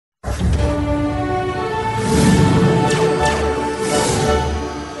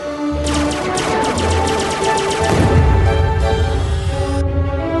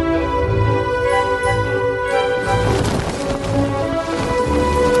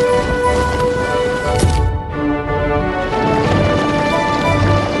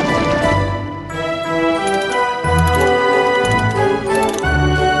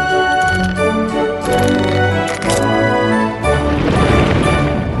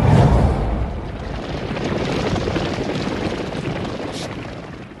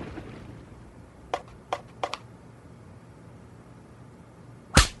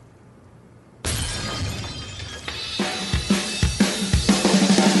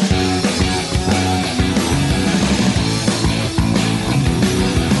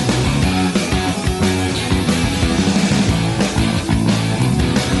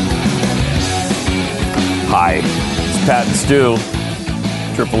Pat and Stu.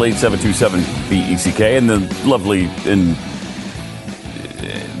 888-727-BECK. And the lovely and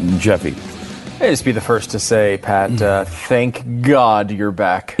Jeffy. I'd just be the first to say, Pat, thank God you're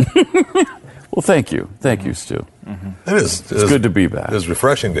back. Well, thank you. Thank you, Stu. It is. It's good to be back. It is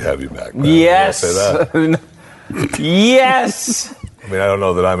refreshing to have you back. Man. Yes. I'll say that. Yes. I mean, I don't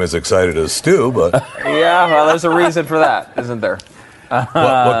know that I'm as excited as Stu, but Yeah, well, there's a reason for that, isn't there?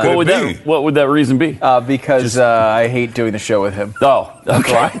 what could it be? What would that reason be? Because I hate doing the show with him. Oh,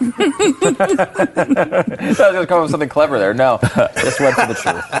 okay. I was going to come up with something clever there. No, just went for the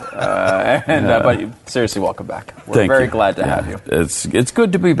truth. But seriously, welcome back. We're very glad to have you. It's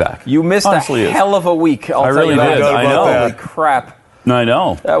good to be back. You missed Honestly, a hell of a week. I really did. I know. Holy crap. I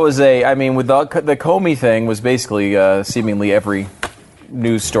know. That was with the Comey thing was basically seemingly every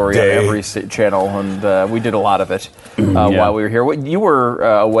news story on every channel, and we did a lot of it while we were here. You were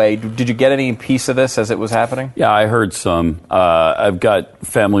away. Did you get any piece of this as it was happening? Yeah, I heard some. I've got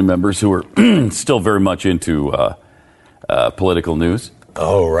family members who are still very much into political news.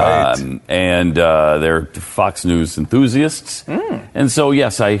 Oh, right. And they're Fox News enthusiasts. And so,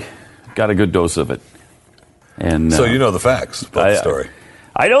 yes, I got a good dose of it. And so you know the facts about the story.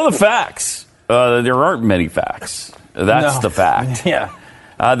 I know the facts. There aren't many facts. That's the fact. Yeah.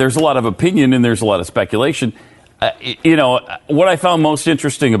 There's a lot of opinion and there's a lot of speculation. What I found most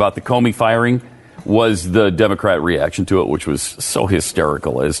interesting about the Comey firing was the Democrat reaction to it, which was so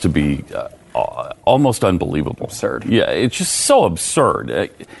hysterical as to be almost unbelievable. Absurd. Yeah, it's just so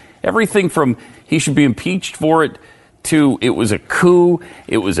absurd. Everything from he should be impeached for it to it was a coup,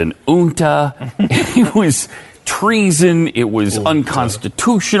 it was an junta, it was treason, it was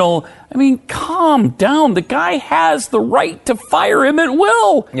unconstitutional. I mean, calm down. The guy has the right to fire him at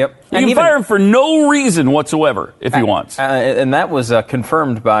will. Yep. You can fire him for no reason whatsoever if he wants. And that was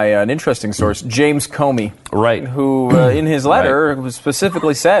confirmed by an interesting source, James Comey. Right. Who, in his letter,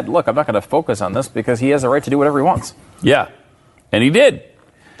 specifically said, look, I'm not going to focus on this because he has a right to do whatever he wants. Yeah. And he did.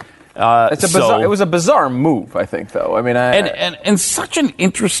 It was a bizarre move, I think, though. I mean, and such an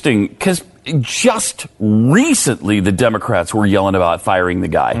interesting, because just recently the Democrats were yelling about firing the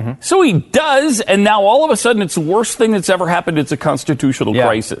guy. So he does, and now all of a sudden it's the worst thing that's ever happened. It's a constitutional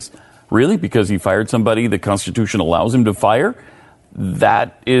crisis. Really? Because he fired somebody the Constitution allows him to fire?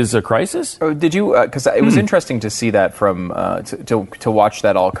 That is a crisis? Did you? Because it was interesting to see that from to watch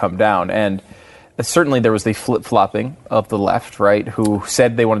that all come down, and certainly there was the flip-flopping of the left, right, who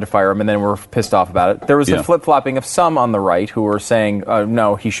said they wanted to fire him and then were pissed off about it. There was the flip-flopping of some on the right who were saying,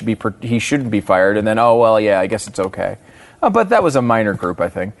 no, he shouldn't be fired, and then, I guess it's okay. But that was a minor group, I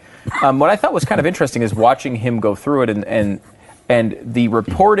think. What I thought was kind of interesting is watching him go through it and the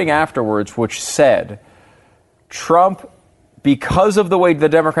reporting afterwards, which said Trump, because of the way the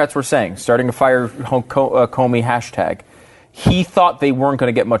Democrats were saying, starting to fire Comey hashtag, he thought they weren't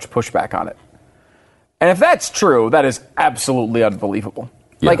going to get much pushback on it. And if that's true, that is absolutely unbelievable.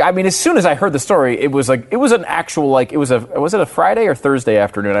 Yeah. As soon as I heard the story, it was an actual, was it a Friday or Thursday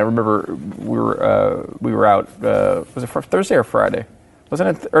afternoon? I remember we were out, was it Thursday or Friday?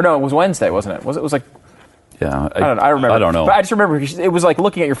 Wasn't it? Or no, it was Wednesday, wasn't it? Yeah. I remember. I don't know. But I just remember it was like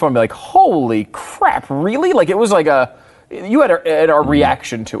looking at your phone and be like, holy crap, really? Like, it was like you had a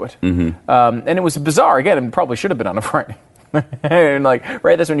reaction to it. And it was bizarre. Again, it probably should have been on a Friday. And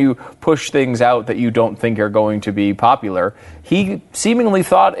that's when you push things out that you don't think are going to be popular. He seemingly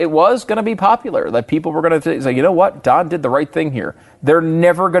thought it was going to be popular, that people were going to say, you know what, Don did the right thing here. They're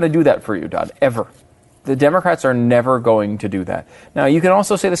never going to do that for you, Don, ever. The Democrats are never going to do that. Now, you can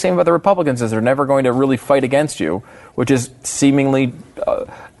also say the same about the Republicans, as they're never going to really fight against you, which is seemingly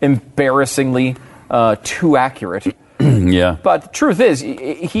embarrassingly too accurate. Yeah. But the truth is,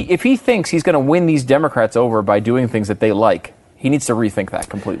 if he thinks he's going to win these Democrats over by doing things that they like, he needs to rethink that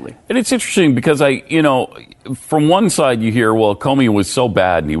completely. And it's interesting because from one side you hear, well, Comey was so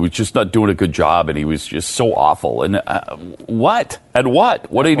bad and he was just not doing a good job and he was just so awful. And what? And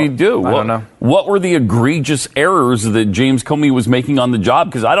what? What did he do? I don't know. What were the egregious errors that James Comey was making on the job?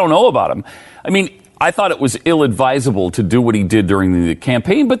 Because I don't know about him. I thought it was ill-advisable to do what he did during the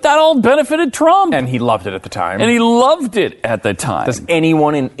campaign, but that all benefited Trump. And he loved it at the time. Does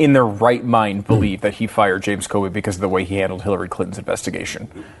anyone in their right mind believe that he fired James Comey because of the way he handled Hillary Clinton's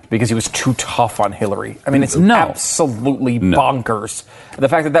investigation? Because he was too tough on Hillary? It's absolutely bonkers. The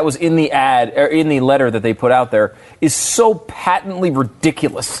fact that was in the ad, or in the letter that they put out there, is so patently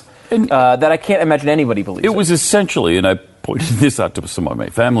ridiculous that I can't imagine anybody believes it. It was essentially, and I pointed this out to some of my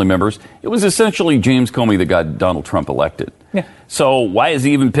family members, it was essentially James Comey that got Donald Trump elected. Yeah. So why is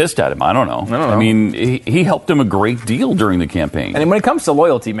he even pissed at him? I don't know. He helped him a great deal during the campaign. And when it comes to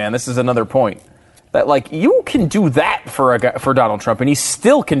loyalty, man, this is another point. That, like, you can do that for Donald Trump, and he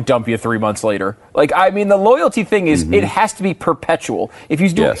still can dump you 3 months later. Like, I mean, the loyalty thing is, it has to be perpetual. If you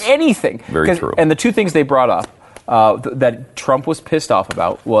do anything. Very true. And the two things they brought up that Trump was pissed off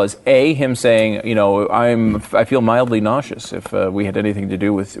about was, A, him saying, you know, I feel mildly nauseous if we had anything to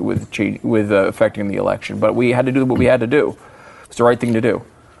do with affecting the election. But we had to do what we had to do. It's the right thing to do.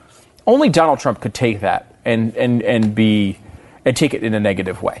 Only Donald Trump could take that and take it in a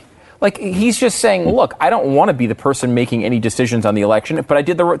negative way. Like, he's just saying, look, I don't want to be the person making any decisions on the election, but I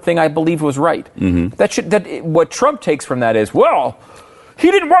did the thing I believe was right. What Trump takes from that is, well, he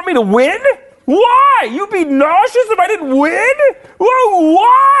didn't want me to win? Why? You'd be nauseous if I didn't win? Well,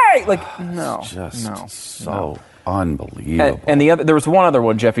 why? Like, no. So unbelievable. And there was one other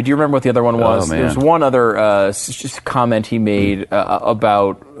one, Jeffy. Do you remember what the other one was? Oh, man. There was one other just comment he made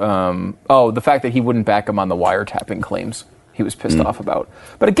about, the fact that he wouldn't back him on the wiretapping claims. He was pissed off about.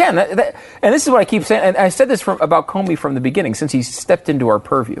 But again, and this is what I keep saying, and I said this about Comey from the beginning, since he stepped into our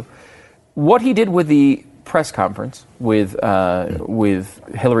purview. What he did with the press conference with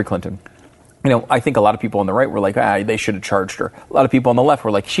Hillary Clinton, you know, I think a lot of people on the right were like, they should have charged her. A lot of people on the left were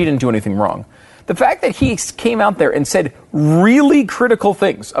like, she didn't do anything wrong. The fact that he came out there and said really critical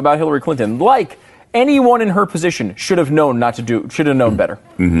things about Hillary Clinton, like anyone in her position should have known better.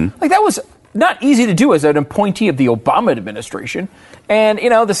 Like, that was not easy to do as an appointee of the Obama administration. And, you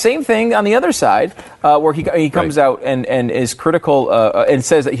know, the same thing on the other side, where he comes out and is critical and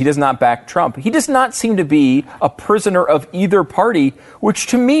says that he does not back Trump. He does not seem to be a prisoner of either party, which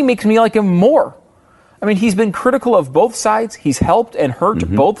to me makes me like him more. I mean, he's been critical of both sides. He's helped and hurt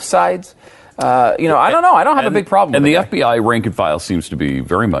both sides. I don't know. I don't have a big problem with it. And the FBI rank and file seems to be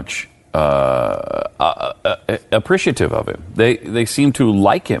very much appreciative of him. They seem to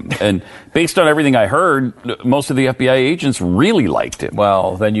like him. And based on everything I heard, most of the FBI agents really liked him.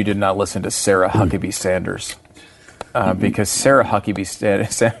 Well, then you did not listen to Sarah Huckabee Sanders. Because Sarah Huckabee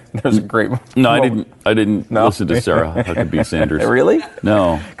Sanders, there's a great No, I didn't listen to Sarah Huckabee Sanders. Really?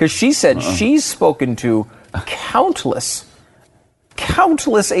 No. Because she said she's spoken to countless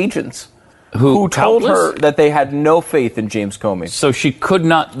agents who told her that they had no faith in James Comey. So she could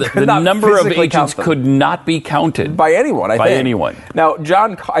not, the number of agents could not be counted. By anyone, I think. By anyone. Now, I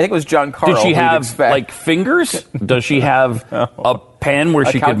think it was John Carl. Did she have, like, fingers? Does she have a pen where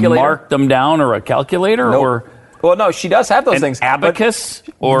she could mark them down, or a calculator? Nope. Or well, no, she does have those things. Abacus?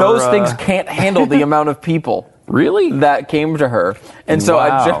 Or those things can't handle the amount of people. Really? That came to her. And so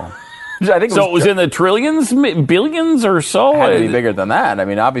I think it was in the trillions, billions or so? It had to be bigger than that. I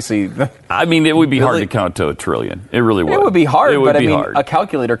mean, obviously. I mean, it would be hard to count to a trillion. It really would. It would be hard, but I mean, a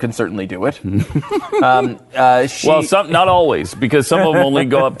calculator can certainly do it. Well, not always, because some of them only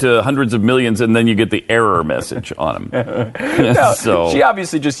go up to hundreds of millions, and then you get the error message on them. So she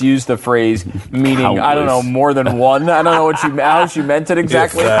obviously just used the phrase meaning, countless. I don't know, more than one. I don't know how she meant it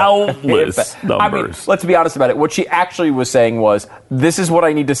exactly. Countless numbers. I mean, let's be honest about it. What she actually was saying was, this is what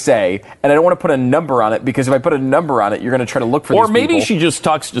I need to say, and I don't want to put a number on it, because if I put a number on it, you're going to try to look for these people. Or maybe she just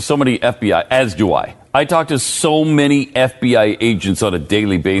talks to so many FBI, as do I. I talk to so many FBI agents on a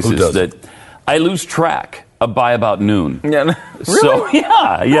daily basis that I lose track by about noon. Yeah, really? So,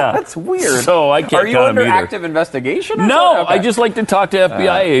 yeah. That's weird. So I can't Are you count under them either. active investigation? No, okay. I just like to talk to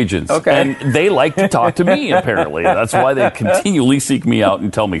FBI agents. Okay. And they like to talk to me, apparently. That's why they continually seek me out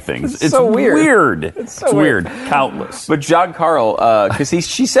and tell me things. It's so weird. It's weird. Countless. But John Carl, because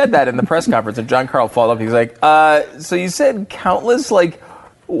she said that in the press conference, and John Carl followed up. He's like, so you said countless? Like,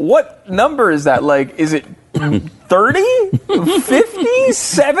 what number is that? Like, is it 30? 50?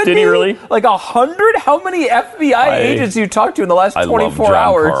 70? Did he really? Like 100? How many FBI agents you talked to in the last 24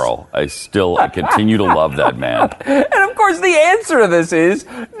 hours? I love John Carl. I continue to love that man. And of course, the answer to this is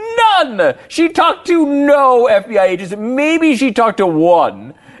none. She talked to no FBI agents. Maybe she talked to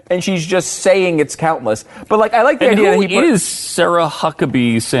one. And she's just saying it's countless. But, like, I like the idea that he is Sarah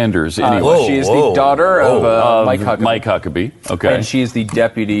Huckabee Sanders, anyway? She is the daughter of Mike Huckabee. Mike Huckabee, okay. And she is the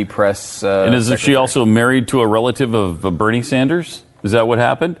deputy press And is secretary. she also married to a relative of Bernie Sanders? Is that what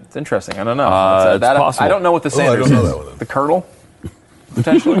happened? It's interesting. I don't know. It's possible. I don't know what the Sanders I don't know is. that one. The Colonel?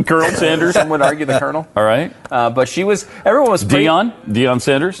 Potentially. Colonel Sanders? Some would argue the Colonel. All right. But everyone was pretty... Deion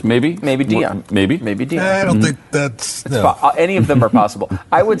Sanders, maybe? Maybe Deion. Maybe Deion. I don't think that's... No. Any of them are possible.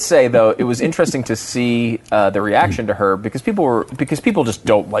 I would say, though, it was interesting to see the reaction to her because people just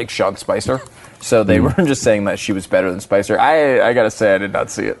don't like Sean Spicer. So they were just saying that she was better than Spicer. I got to say, I did not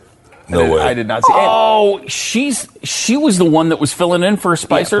see it. No way. I did not see it. Oh, she was the one that was filling in for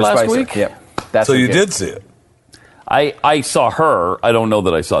Spicer last week? Yep. So you did see it? I saw her. I don't know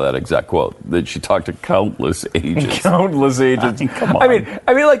that I saw that exact quote, that she talked to countless agents. Countless agents. I mean, come on.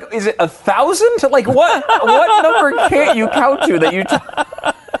 I mean, like, is it 1,000? Like, what number can't you count to that you...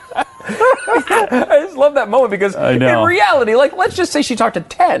 I just love that moment because in reality, like, let's just say she talked to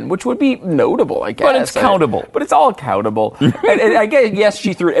 10, which would be notable, I guess. But it's countable. But it's all countable. and I guess, yes,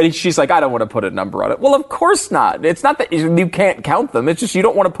 she threw it, and she's like, I don't want to put a number on it. Well, of course not. It's not that you can't count them. It's just you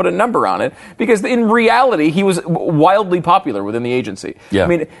don't want to put a number on it because in reality, he was wildly popular within the agency. Yeah. I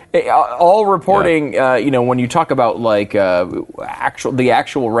mean, all reporting, when you talk about, like, the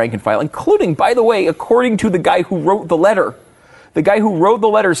actual rank and file, including, by the way, according to the guy who wrote the letter,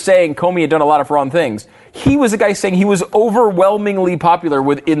 saying Comey had done a lot of wrong things, he was the guy saying he was overwhelmingly popular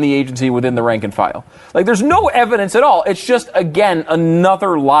within the agency, within the rank and file. Like, there's no evidence at all. It's just, again,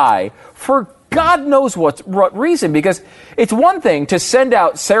 another lie for God knows what reason. Because it's one thing to send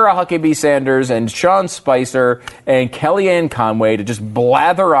out Sarah Huckabee Sanders and Sean Spicer and Kellyanne Conway to just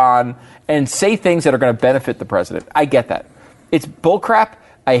blather on and say things that are going to benefit the president. I get that. It's bullcrap.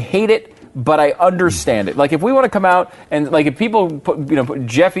 I hate it. But I understand it. Like, if we want to come out and, like, if people put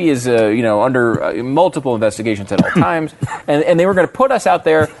Jeffy is under multiple investigations at all times, and they were going to put us out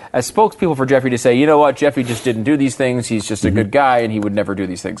there as spokespeople for Jeffy to say, you know what, Jeffy just didn't do these things. He's just a good guy, and he would never do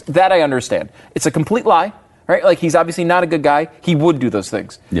these things. That I understand. It's a complete lie, right? Like, he's obviously not a good guy. He would do those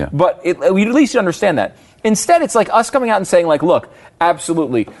things. Yeah. But we at least understand that. Instead, it's like us coming out and saying, like, look,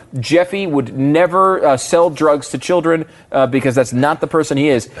 absolutely, Jeffy would never sell drugs to children because that's not the person he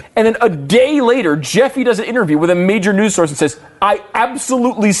is. And then a day later, Jeffy does an interview with a major news source and says, I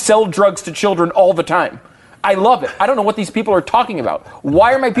absolutely sell drugs to children all the time. I love it. I don't know what these people are talking about.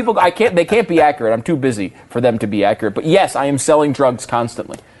 Why are my people... They can't be accurate. I'm too busy for them to be accurate. But yes, I am selling drugs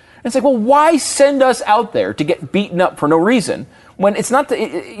constantly. And it's like, well, why send us out there to get beaten up for no reason when it's not...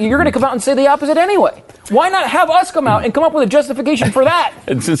 you're going to come out and say the opposite anyway. Why not have us come out and come up with a justification for that?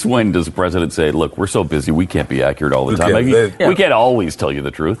 And since when does the president say, look, we're so busy, we can't be accurate all the time? We can't always tell you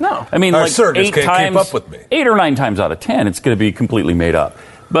the truth. No. I mean, our like surrogates can't keep up with me. 8 or 9 times out of 10, it's going to be completely made up.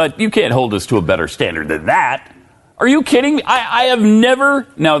 But you can't hold us to a better standard than that. Are you kidding me? I have never,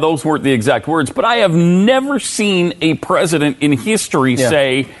 now those weren't the exact words, but I have never seen a president in history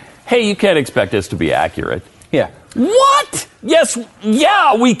say, hey, you can't expect us to be accurate. Yeah. What? Yes,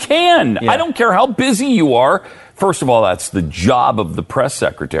 we can. Yeah. I don't care how busy you are. First of all, that's the job of the press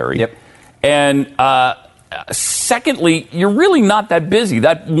secretary. Yep. And secondly, you're really not that busy.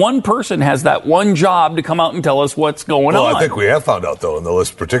 That one person has that one job to come out and tell us what's going on. Well, I think we have found out, though, in the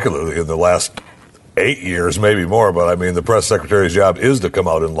list, particularly in the last 8 years, maybe more, but I mean, the press secretary's job is to come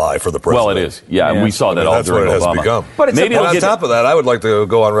out and lie for the president. Well, it is. Yeah, and we saw that all during Obama. That's what it has become. But maybe on top of that, I would like to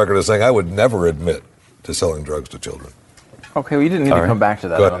go on record as saying I would never admit to selling drugs to children. Okay, well, you didn't need to come back to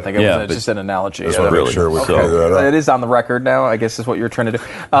that. I don't think it was just an analogy. Just want to make sure we clear that up. It is on the record now, I guess is what you're trying to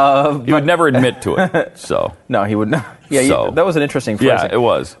do. He would never admit to it, so. No, he would not. Yeah, that was an interesting phrasing. Yeah, it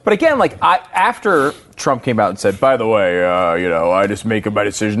was. But again, like, after Trump came out and said, by the way, I just make my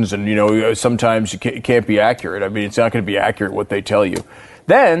decisions and, sometimes you can't be accurate. I mean, it's not going to be accurate what they tell you.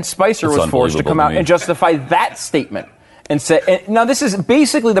 Then Spicer was forced to come out and justify that statement. And say, now this is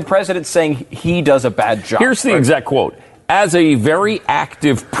basically the president saying he does a bad job. Here's the exact quote. As a very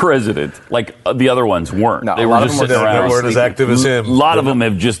active president, like the other ones weren't. No, they were just sitting around. They weren't as active as him. A lot of them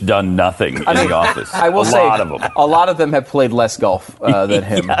have just done nothing in the office. I will say, a lot of them have played less golf than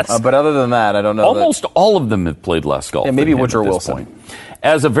him. Yes. But other than that, I don't know. Almost all of them have played less golf. Yeah, maybe than him Woodrow at this Wilson. Point.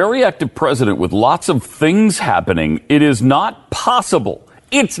 As a very active president with lots of things happening, it is not possible.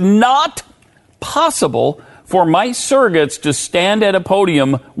 It's not possible for my surrogates to stand at a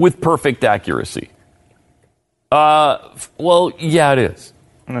podium with perfect accuracy. Well, yeah, it is.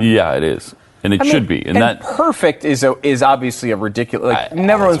 Yeah, it is. And it should be. And that perfect is obviously a ridiculous.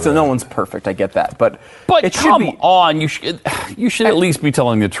 No one's perfect. I get that, but it come should be, on, you should at least be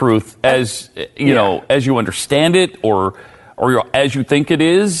telling the truth as as you understand it, or as you think it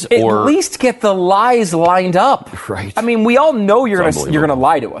is, or at least get the lies lined up. Right. I mean, we all know you're going to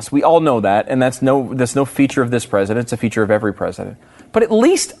lie to us. We all know that, and that's no feature of this president. It's a feature of every president. But at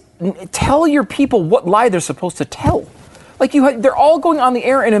least tell your people what lie they're supposed to tell. Like they're all going on the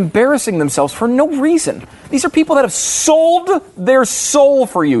air and embarrassing themselves for no reason. These are people that have sold their soul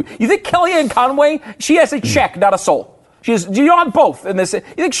for you. You think Kellyanne Conway, she has a check, not a soul. You don't have both in this. You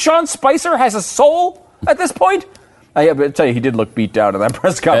think Sean Spicer has a soul at this point? I tell you, he did look beat down in that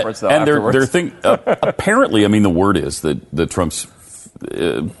press conference, though. And apparently, I mean, the word is that Trump's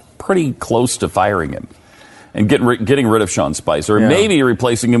pretty close to firing him and getting rid of Sean Spicer, and maybe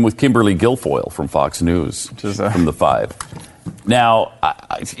replacing him with Kimberly Guilfoyle from Fox News, from the 5. Now,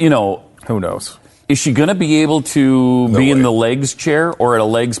 who knows? Is she going to be able to No be in way. the legs chair or at a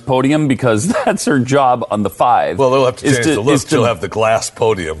legs podium? Because that's her job on the 5. Well, they'll have to is change the look. is She'll have the glass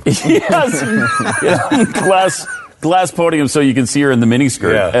podium. Yes, glass podium so you can see her in the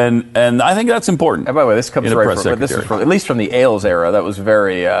miniskirt, Yeah. and I think that's important. And by the way, this comes in a right press from, this is secretary. from, at least from the Ailes era. That was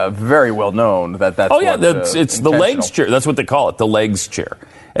very, very well known. That's Oh yeah, what, it's the legs intentional. chair. That's what they call it, the legs chair,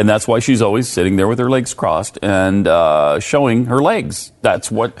 and that's why she's always sitting there with her legs crossed and showing her legs. That's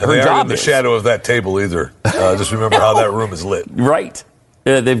what And her they aren't job in the is. shadow of that table either. Just remember how that room is lit. Right.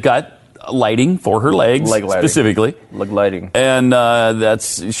 They've got lighting for her legs Leg lighting. specifically. Leg lighting. And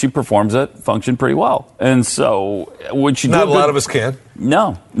she performs that function pretty well. And so, would she do Not a a lot good- of us can.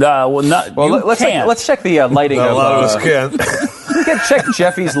 No. Well, not. Well, you can't. let's check the lighting. Not a of, lot of us can. We can check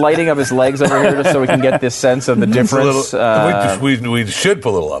Jeffy's lighting of his legs over here, just so we can get this sense of the It's a difference. little, we should put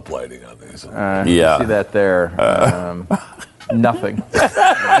a little uplighting on these. Yeah. See that there? Nothing.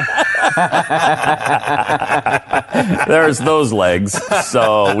 There's those legs.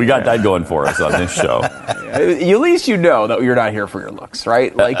 So we got that going for us on this show. At least you know that you're not here for your looks,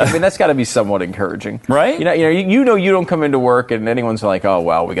 right? Like, I mean, that's got to be somewhat encouraging, Right? You know, you don't come into work and anyone's like, oh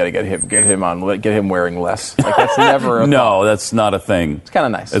wow, we got to get him wearing less. Like that's never. No, that's not a thing. It's kind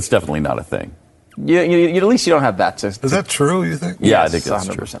of nice. It's definitely not a thing. You, at least you don't have that. Is that true, you think? Yeah, I think that's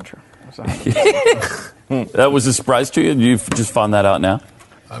 100% true. That was a surprise to you? You just found that out now?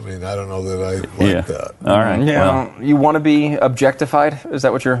 I mean, I don't know that I like that. All right. Yeah, Well, you want to be objectified? Is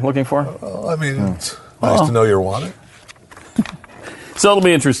that what you're looking for? Well, I mean, it's nice to know you're wanted. so it'll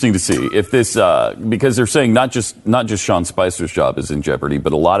be interesting to see if this, because they're saying not just Sean Spicer's job is in jeopardy,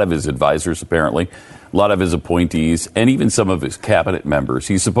 but a lot of his advisors apparently, a lot of his appointees, and even some of his cabinet members.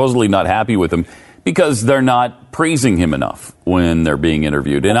 He's supposedly not happy with them because they're not praising him enough when they're being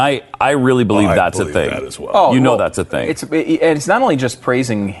interviewed. And I really believe I that's believe a thing. that as well. Oh, You know well, that's a thing. It's not only just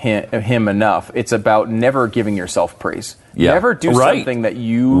praising him enough. It's about never giving yourself praise. Yeah. Never do Right. something that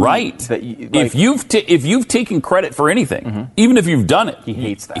you Right. That you, like, if you've taken credit for anything, even if you've done it, he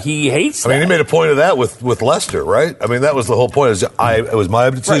hates that. He hates I mean, that. he made a point of that with Lester, right? I mean, that was the whole point. Is it was my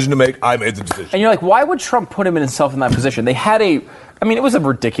decision to make. I made the decision. and you're like, why would Trump put himself in that position? They had it was a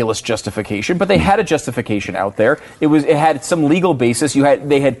ridiculous justification, but they had a justification out there. It had some legal basis.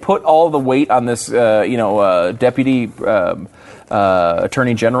 They had put all the weight on this, deputy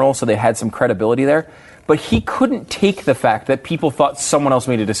attorney general, so they had some credibility there. But he couldn't take the fact that people thought someone else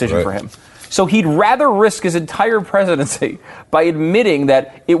made a decision Right. for him. So he'd rather risk his entire presidency by admitting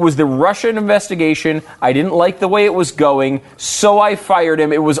that it was the Russian investigation. I didn't like the way it was going, so I fired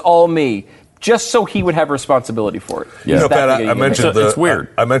him. It was all me. Just so he would have responsibility for it. Yeah. He's You know, that Pat, big a I human mentioned being. It's weird.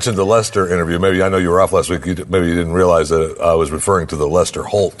 I mentioned the Lester interview. Maybe I know you were off last week. Maybe you didn't realize that I was referring to the Lester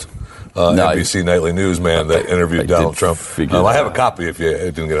Holt, NBC Nightly News man that interviewed I Donald did Trump. figure I that have a out. copy if you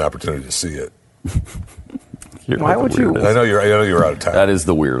didn't get an opportunity to see it. You're Why the would you? weirdest. I know you're out of time. That is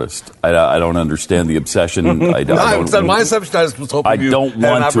the weirdest. I don't understand the obsession. I No, my don't, assumption I was hoping I you don't had an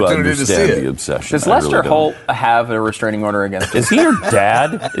want to opportunity to see understand the it. obsession. Does I really Lester don't. Holt have a restraining order against him? Is he your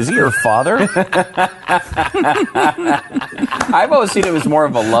dad? Is he your father? I've always seen it as more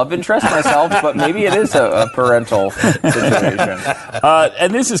of a love interest myself, but maybe it is a parental situation.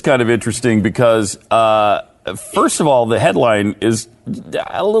 And this is kind of interesting because, first of all, the headline is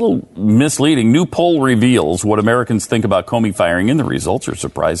a little misleading. New poll reveals what Americans think about Comey firing, and the results are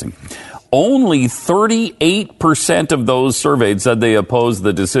surprising. Only 38% of those surveyed said they oppose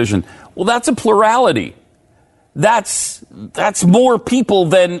the decision. Well, that's a plurality. That's more people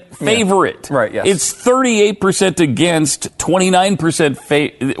than favor it. Right, yes. It's 38% against,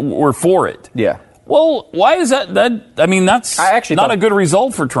 29% were for it. Yeah. Well, why is that? I mean, that's I actually not thought- a good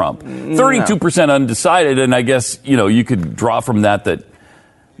result for Trump. 32% undecided, and I guess you could draw from that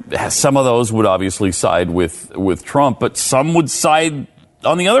some of those would obviously side with Trump, but some would side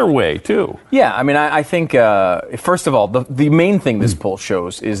on the other way too. Yeah, I mean, I think, first of all, the main thing this poll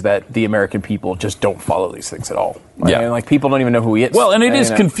shows is that the American people just don't follow these things at all. Yeah. I mean, like, people don't even know who he is. Well, and it is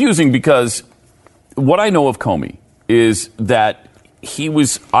And, confusing because what I know of Comey is that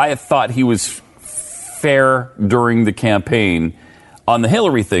I thought he was fair during the campaign on the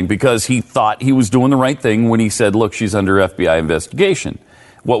Hillary thing because he thought he was doing the right thing when he said, look, she's under FBI investigation.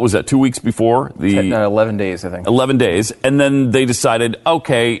 What was that, 2 weeks before? 11 days, I think. 11 days. And then they decided,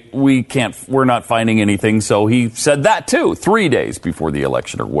 okay, we're not finding anything. So he said that too, 3 days before the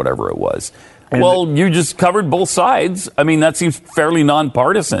election or whatever it was. Well, you just covered both sides. I mean, that seems fairly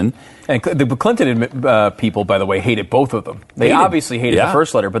nonpartisan. And the Clinton people, by the way, hated both of them. They obviously hated the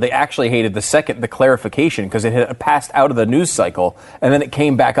first letter, but they actually hated the second, the clarification, because it had passed out of the news cycle, and then it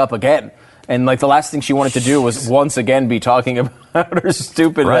came back up again. And like the last thing she wanted to do was once again be talking about her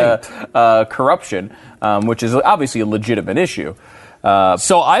stupid corruption, which is obviously a legitimate issue.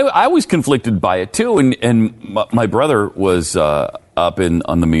 So I was conflicted by it too, and my brother was up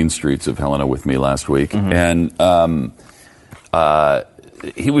on the mean streets of Helena with me last week, and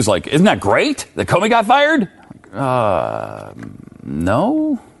he was like, "Isn't that great that Comey got fired?"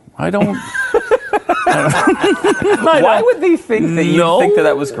 No, I don't. Why would they think that you think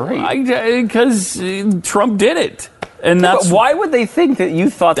that was great? Because Trump did it, and that's but why would they think that you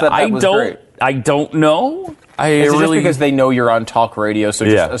thought that was great? I don't know. Is it just because they know you're on talk radio, so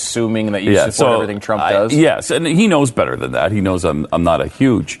just assuming that you support everything Trump does? Yes, and he knows better than that. He knows I'm not a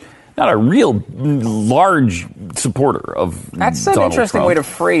real large supporter of That's Donald an interesting Trump. way to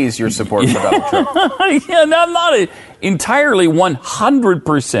phrase your support for Donald Trump. And I'm not entirely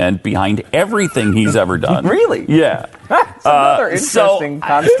 100% behind everything he's ever done. Really? Yeah. That's another interesting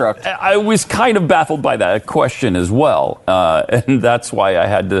construct. I was kind of baffled by that question as well, and that's why I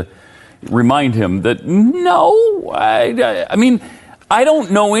had to remind him that no, I mean, I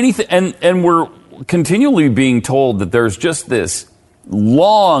don't know anything, and we're continually being told that there's just this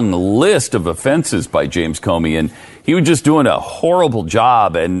long list of offenses by James Comey, and he was just doing a horrible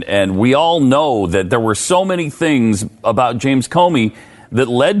job, and we all know that there were so many things about James Comey that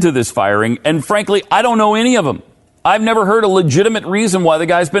led to this firing, and frankly, I don't know any of them. I've never heard a legitimate reason why the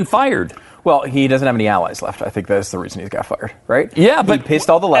guy's been fired. Well, he doesn't have any allies left. I think that's the reason he's got fired, right? Yeah, but he pissed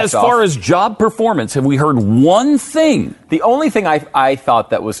all the left as far as job performance, have we heard one thing? The only thing I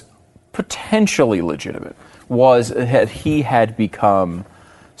thought that was potentially legitimate was that he had become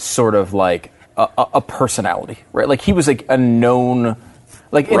sort of like a personality, right? Like he was like a known,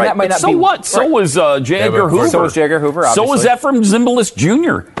 like and that might not so be. What? So was J. Edgar Hoover. So was J. Edgar Hoover. So was Ephraim Zimbalist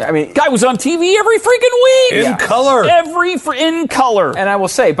Jr. I mean, guy was on TV every freaking week in color. In color. And I will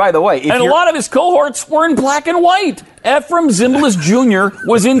say, by the way, a lot of his cohorts were in black and white. Ephraim Zimbalist Jr.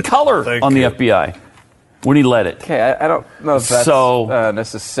 was in color on the FBI when he led it. Okay, I don't know if that's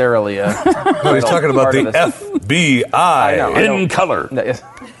necessarily a. No, he's talking about the FBI. I know, in color.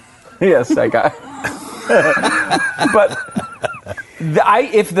 Yes, I got. But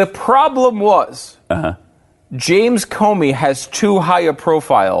if the problem was James Comey has too high a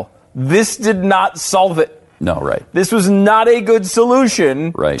profile, this did not solve it. No, right. This was not a good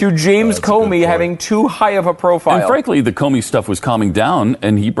solution to James Comey having too high of a profile. And frankly, the Comey stuff was calming down,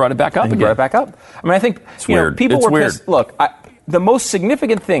 and he brought it back up again. Brought it back up. I mean, I think it's weird. People were pissed. Look, the most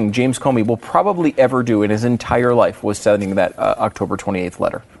significant thing James Comey will probably ever do in his entire life was sending that October 28th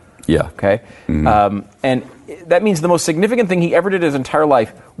letter. Yeah. Okay. Mm-hmm. And that means the most significant thing he ever did in his entire life,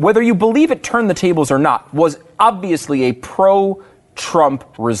 whether you believe it turned the tables or not, was obviously a pro-Trump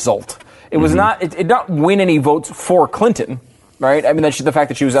result. It was not. It did not win any votes for Clinton, right? I mean, that's the fact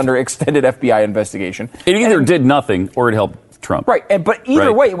that she was under extended FBI investigation. It either did nothing or it helped Trump. Right. But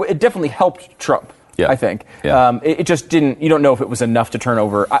either way, it definitely helped Trump. Yeah. I think. Yeah. It just didn't. You don't know if it was enough to turn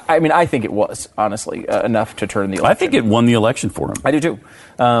over. I mean, I think it was honestly enough to turn the election. I think it won the election for him. I do too.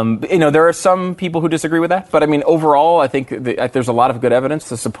 There are some people who disagree with that, but I mean, overall, I think there's a lot of good evidence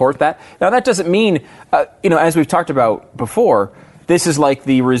to support that. Now, that doesn't mean, as we've talked about before, this is like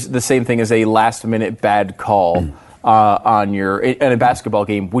the same thing as a last-minute bad call in a basketball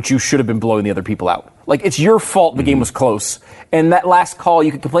game, which you should have been blowing the other people out. Like, it's your fault the game was close. And that last call,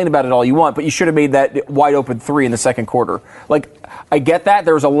 you can complain about it all you want, but you should have made that wide-open three in the second quarter. Like, I get that.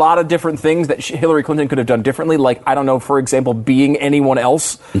 There was a lot of different things that Hillary Clinton could have done differently, like, I don't know, for example, being anyone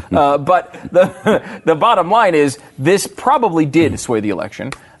else. But the bottom line is this probably did sway the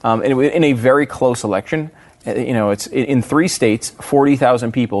election, in a very close election. It's in 3 states,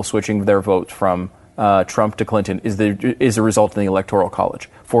 40,000 people switching their votes from Trump to Clinton is a result in the Electoral College.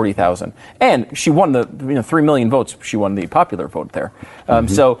 40,000, and she won the 3 million votes. She won the popular vote there.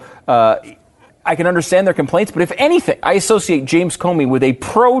 So I can understand their complaints, but if anything, I associate James Comey with a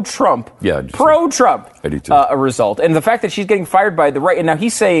pro-Trump a result. And the fact that she's getting fired by the right, and now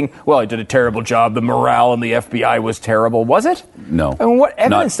he's saying, well, I did a terrible job. The morale in the FBI was terrible. Was it? No. I mean, what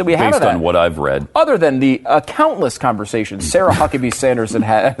evidence do we have of that? Based on what I've read. Other than the countless conversations Sarah Huckabee Sanders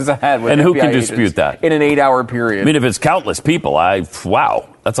has had with and FBI who can agents dispute that? In an 8-hour period. I mean, if it's countless people, wow,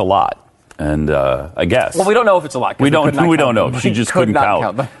 that's a lot. And I guess. Well, we don't know if it's a lot. We don't know. She just couldn't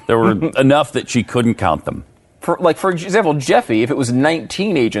count them. There were enough that she couldn't count them. For example, Jeffy, if it was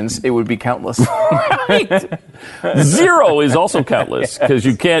 19 agents, it would be countless. Right. 0 is also countless because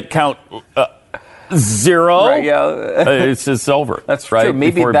you can't count zero. Right, yeah. It's just over. That's right true.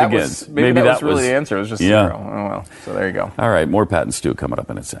 Maybe before it that begins. was maybe that was really the answer. It was just zero. Oh, well, so there you go. All right, more Pat and Stu coming up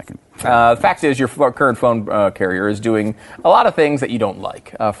in a second. The fact is, your current phone carrier is doing a lot of things that you don't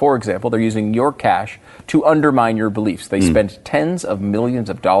like. For example, they're using your cash to undermine your beliefs. They spend tens of millions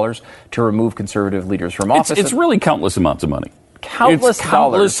of dollars to remove conservative leaders from office. It's really countless amounts of money.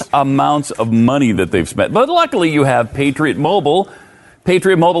 Countless amounts of money that they've spent. But luckily, you have Patriot Mobile.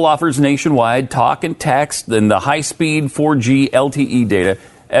 Patriot Mobile offers nationwide talk and text and the high-speed 4G LTE data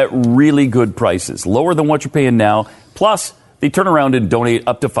at really good prices, lower than what you're paying now. Plus, they turn around and donate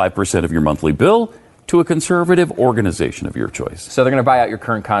up to 5% of your monthly bill to a conservative organization of your choice. So they're going to buy out your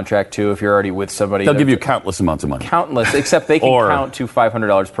current contract, too, if you're already with somebody. They'll give you countless amounts of money. Countless, except they can count to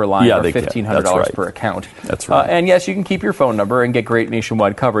 $500 per line or $1,500 per account. That's right. And yes, you can keep your phone number and get great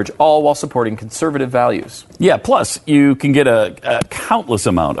nationwide coverage, all while supporting conservative values. Yeah, plus you can get a countless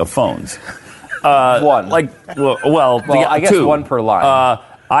amount of phones. One. I guess two. One per line.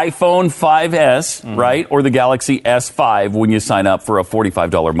 iPhone 5S, right, or the Galaxy S5 when you sign up for a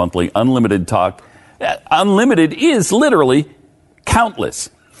 $45 monthly unlimited talk. Unlimited is literally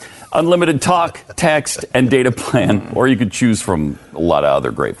countless. Unlimited talk, text, and data plan, or you could choose from a lot of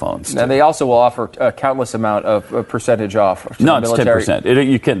other great phones. And they also will offer a countless amount of percentage off. No, it's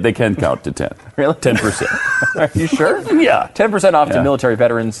 10%. They can count to 10. Really? 10%. Are you sure? Yeah. 10% off to military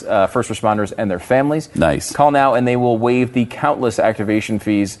veterans, first responders, and their families. Nice. Call now, and they will waive the countless activation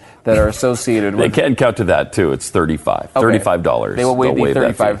fees that are associated with. They can count to that too. It's $35. Okay. $35. They will waive the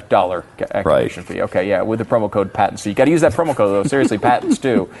 $35 activation fee. Okay, yeah, with the promo code PATENTS. So you got to use that promo code though. Seriously, PATENTS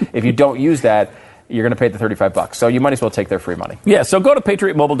too. If you don't use that, you're going to pay the $35. So you might as well take their free money. Yeah. So go to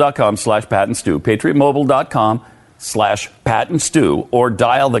patriotmobile.com/PatentStew. patriotmobile.com/PatentStew, or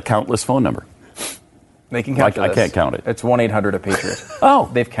dial the countless phone number. They can count it. I can't count it. It's 1-800-A-PATRIOT. Oh.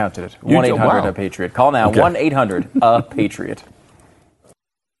 They've counted it. 1-800-A-PATRIOT. Call now. 1-800-A-PATRIOT.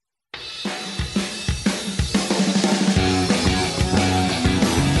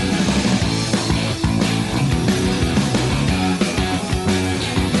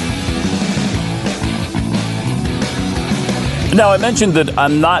 Now, I mentioned that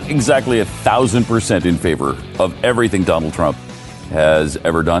I'm not exactly 1,000% in favor of everything Donald Trump has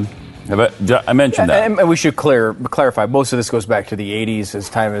ever done. I mentioned that. And we should clarify, most of this goes back to the 80s, his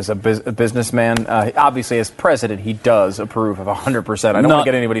time as a businessman. Obviously, as president, he does approve of 100%. I don't want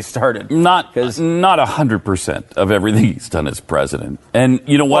to get anybody started. Not 100% of everything he's done as president. And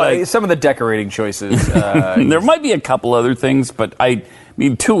you know what? Well, some of the decorating choices. There might be a couple other things, but I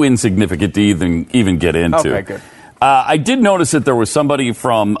mean, too insignificant to even get into. Okay, good. I did notice that there was somebody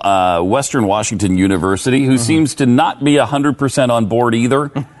from Western Washington University who seems to not be 100% on board either.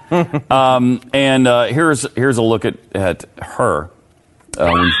 And here's a look at her.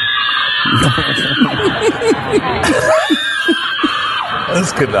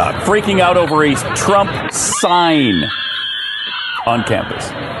 This could not. Freaking out over a Trump sign on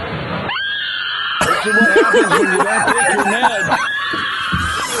campus. This is what happens when you don't take your meds.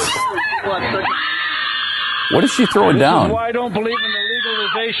 What is she throwing down? This is why I don't believe in the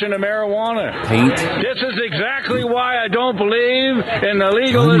legalization of marijuana. Paint? This is exactly why I don't believe in the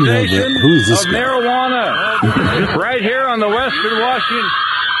legalization of marijuana. Right here on the Western Washington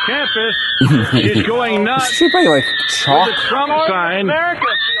campus, she's going nuts. Is she playing like chalk? With the Trump sign.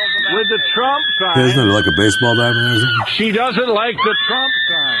 With the Trump sign. Isn't it like a baseball bat or something? She doesn't like the Trump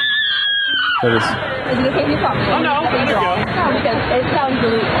sign. Is it okay if you talk? Oh, no, there you go. No, because it sounds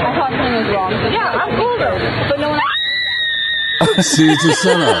really, I thought something was wrong. Yeah, I'm cool though. But no one... See, it's a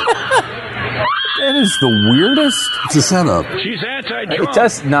setup. That is the weirdest. It's a setup. She's anti-Trump. It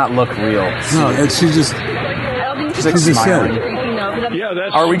does not look real. No, she's just... She's like smiling. Yeah,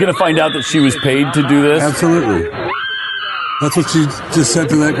 that's... Are we going to find out that she was paid to do this? Absolutely. That's what she just said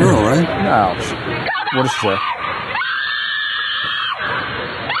to that girl, right? No. What did she say?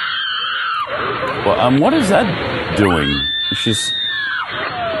 Well, what is that doing? She's...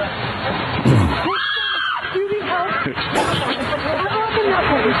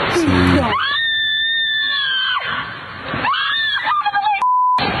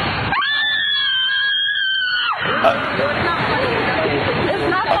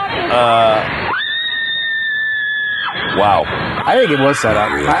 Wow. I think it was set up.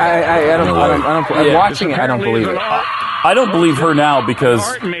 I don't. I'm watching it. I don't believe it. I don't believe her now because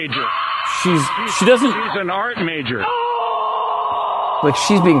art major. she doesn't. She's an art major. Like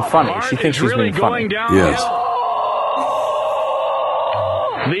she's being funny. Art She thinks is she's really being funny. going down. Yes.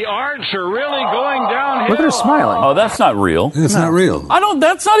 The arts are really going downhill. Look at her smiling. Oh, that's not real. It's not real.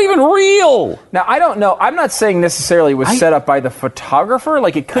 That's not even real. Now, I don't know. I'm not saying necessarily it was set up by the photographer.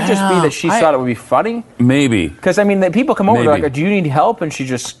 Like, it could just be that she thought it would be funny. Maybe. Because, I mean, people come over, they're Maybe. like, do you need help? And she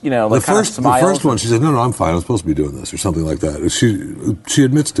just, kind of smiles. The first one, she said, no, I'm fine. I'm supposed to be doing this or something like that. She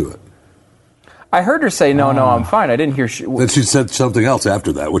admits to it. I heard her say, no, I'm fine. I didn't hear... Then she said something else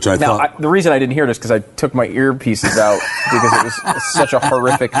after that, which I thought... The reason I didn't hear it is because I took my earpieces out because it was such a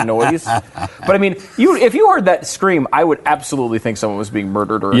horrific noise. But, I mean, if you heard that scream, I would absolutely think someone was being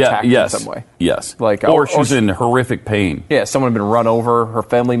murdered or attacked in some way. Yes. Or she's in horrific pain. Yeah, someone had been run over. Her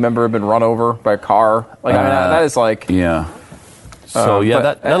family member had been run over by a car. That is like... Yeah. So,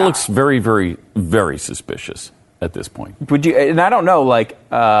 that looks very, very, very suspicious at this point. Would you? And I don't know,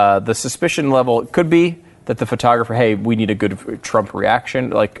 the suspicion level could be that the photographer, hey, we need a good Trump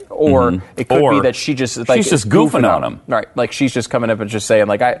reaction, or it could be that she just she's just goofing on him, right? Like she's just coming up and just saying,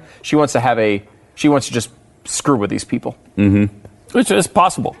 she wants to just screw with these people. Mm-hmm. Which is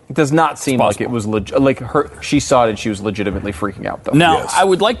possible. It does not seem like it was she saw it and she was legitimately freaking out, though. Now, I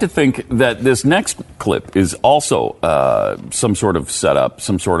would like to think that this next clip is also some sort of setup,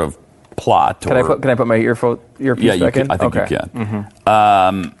 some sort of plot. Can I put my earpiece back in? I think you can.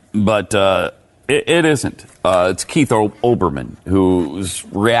 Mm-hmm. But it isn't. It's Keith Olbermann, whose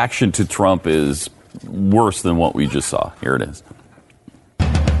reaction to Trump is worse than what we just saw. Here it is.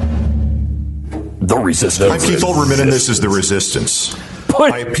 The Resistance. I'm Keith Olbermann, and this is The Resistance.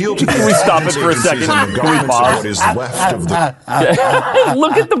 I appeal to the Can we stop it for a second? Can we pause? What is left of the...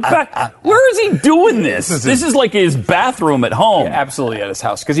 Look at the back. Where is he doing this? This is like his bathroom at home. Yeah, absolutely at his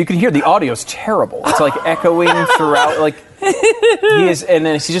house. Because you can hear the audio's terrible. It's like echoing throughout. He is, and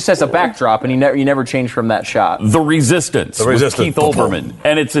then he just has a backdrop, and you never change from that shot. The Resistance. With Keith Olbermann.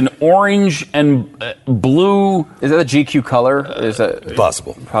 And it's an orange and blue. Is that a GQ color? Is that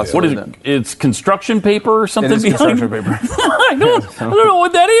possible? What is it? It's construction paper or something it is behind construction paper. I don't know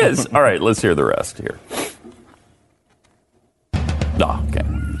what that is. All right, let's hear the rest here. Okay.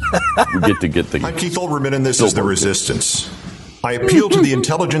 We get the... I'm Keith Olbermann, and this is The Resistance. I appeal to the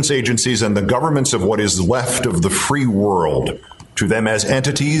intelligence agencies and the governments of what is left of the free world, to them as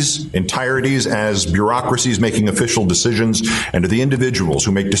entities, entireties, as bureaucracies making official decisions, and to the individuals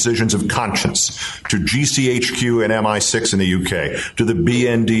who make decisions of conscience, to GCHQ and MI6 in the UK, to the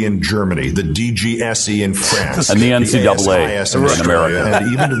BND in Germany, the DGSE in France, and the NCAA ASIS in Australia,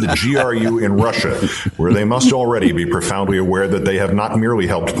 and even to the GRU in Russia, where they must already be profoundly aware that they have not merely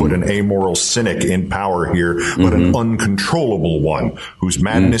helped put an amoral cynic in power here, but an uncontrollable one, whose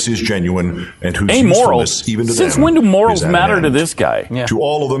madness is genuine and whose usefulness even to them. Since when do morals matter to this guy? Yeah. To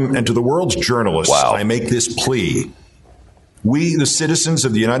all of them and to the world's journalists, I make this plea. We, the citizens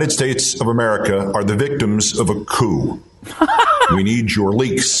of the United States of America, are the victims of a coup. We need your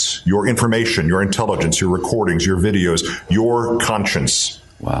leaks, your information, your intelligence, your recordings, your videos, your conscience.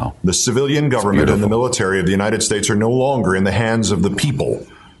 Wow. The civilian government and the military of the United States are no longer in the hands of the people,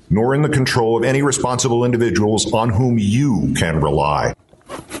 nor in the control of any responsible individuals on whom you can rely.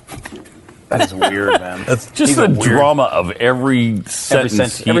 That is weird, man. That's just the drama of every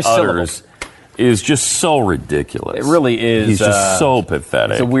sentence he utters is just so ridiculous. It really is. He's just so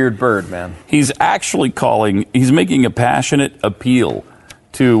pathetic. It's a weird bird, man. He's actually he's making a passionate appeal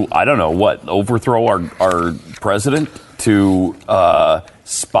to, I don't know what, overthrow our president, to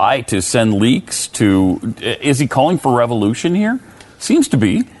spy, to send leaks, is he calling for revolution here? Seems to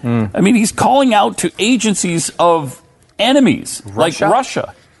be. I mean, he's calling out to agencies of enemies like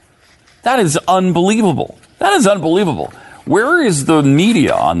Russia. That is unbelievable. That is unbelievable. Where is the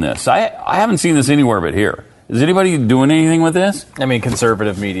media on this? I haven't seen this anywhere but here. Is anybody doing anything with this? I mean,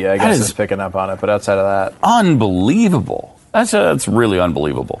 conservative media, I guess, is picking up on it, but outside of that... Unbelievable. That's really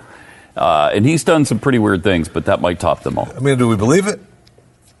unbelievable. And he's done some pretty weird things, but that might top them all. I mean, do we believe it?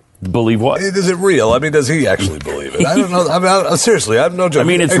 Believe what? Is it real? I mean, does he actually believe it? I don't know. I mean, seriously, I have no judgment.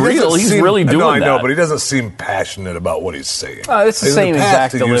 I mean, it's real. He's really doing that. I know, but he doesn't seem passionate about what he's saying. It's the same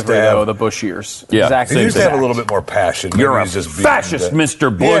exact delivery, though, the Bush years. Yeah. Exact he used to have a little bit more passion. You're a fascist, Mr.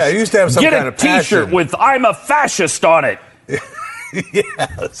 Bush. Yeah, he used to have some kind of passion. Get a T-shirt with "I'm a fascist" on it.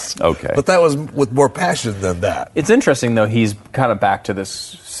 Yes. Okay. But that was with more passion than that. It's interesting, though, he's kind of back to this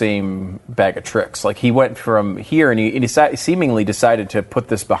same bag of tricks. Like, he went from here and he seemingly decided to put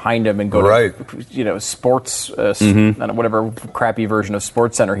this behind him and go to, sports, whatever crappy version of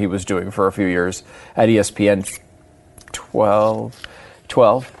Sports Center he was doing for a few years at ESPN 12.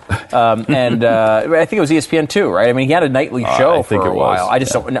 And I think it was ESPN 2, right? I mean, he had a nightly show for a while. I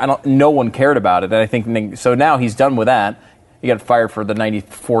just don't. No one cared about it, and I think so. Now he's done with that. He got fired for the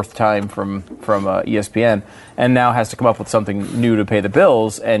 94th time from ESPN, and now has to come up with something new to pay the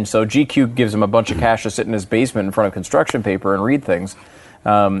bills. And so GQ gives him a bunch of cash to sit in his basement in front of construction paper and read things.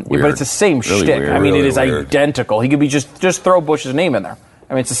 But it's the same Really shtick. weird. I mean, Really it is weird. identical. He could be just throw Bush's name in there.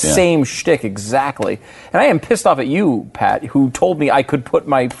 I mean, it's the same shtick exactly. And I am pissed off at you, Pat, who told me I could put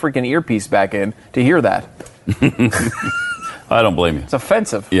my freaking earpiece back in to hear that. I don't blame you. It's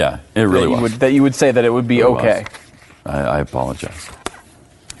offensive. Yeah, it really was. That you would say that it would be It okay. was. I apologize.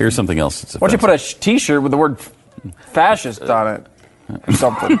 Here's something else that's Why don't you offensive. put a T-shirt with the word fascist on it or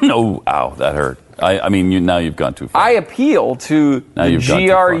something? No, ow, that hurt. I mean, now you've gone too far. I appeal to Now the you've gone too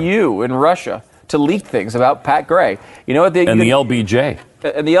far. GRU in Russia to leak things about Pat Gray. You know what? And the LBJ.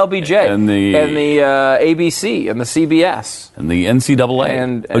 And the LBJ. And the ABC and the CBS. And the NCAA.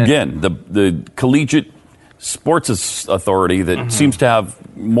 And again, the collegiate sports authority that seems to have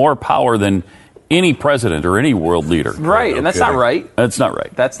more power than any president or any world leader. Right, and that's not right. That's not right.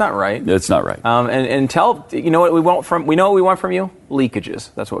 That's not right. That's not right. And tell you know what we want from you?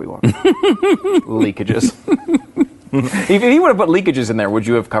 Leakages. That's what we want. Leakages. If you would have put leakages in there, would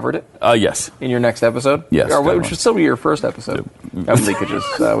you have covered it? Yes. In your next episode? Yes, Or definitely. which should still be your first episode of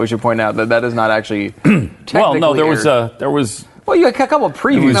leakages. We should point out that is not actually Well, no, there aired. was. Well, you had a couple of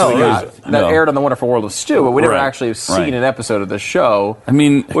previews that aired on The Wonderful World of Stu, but we never Right, actually have seen right. an episode of the show. I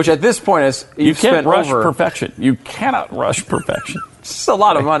mean, which at this point is you can't spent rush over perfection. You cannot rush perfection. It's a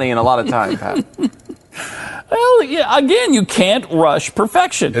lot of money and a lot of time, Pat. Well, yeah, again, you can't rush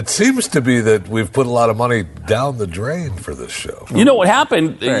perfection. It seems to be that we've put a lot of money down the drain for this show. You know what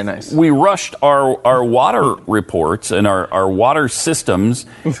happened? Very nice. We rushed our water reports and our water systems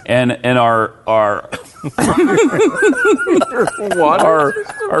and our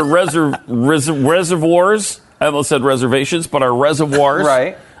reservoirs. I almost said reservations, but our reservoirs.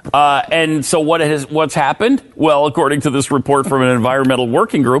 Right. And so what's happened? Well, according to this report from an environmental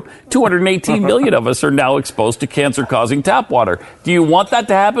working group, 218 million of us are now exposed to cancer-causing tap water. Do you want that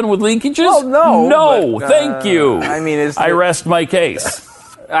to happen with leakages? Well, no. No, but, thank you. I mean, I rest my case.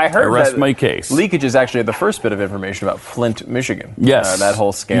 I heard I rest that my case. Leakage is actually the first bit of information about Flint, Michigan. Yes. That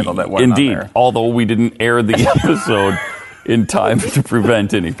whole scandal that went Indeed, on there. although we didn't air the episode in time to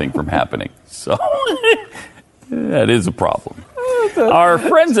prevent anything from happening. So that is a problem. Our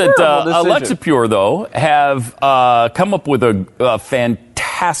friends at Alexa Pure, though, have come up with a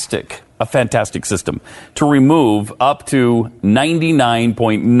fantastic system to remove up to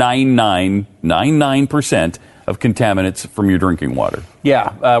 99.9999% of contaminants from your drinking water.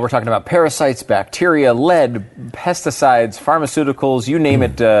 Yeah, we're talking about parasites, bacteria, lead, pesticides, pharmaceuticals, you name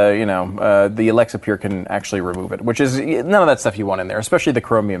it, the Alexa Pure can actually remove it, which is none of that stuff you want in there, especially the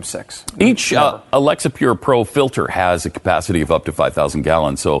chromium-6. Each Alexa Pure Pro filter has a capacity of up to 5,000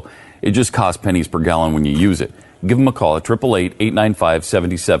 gallons, so it just costs pennies per gallon when you use it. Give them a call at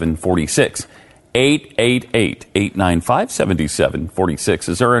 888-895-7746. 888-895-7746.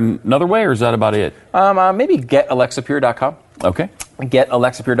 Is there another way, or is that about it? Maybe getalexapure.com. Okay.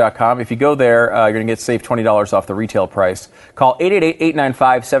 GetAlexaPure.com. If you go there, you're going to get saved $20 off the retail price. Call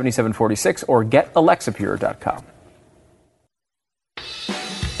 888-895-7746 or getalexapure.com.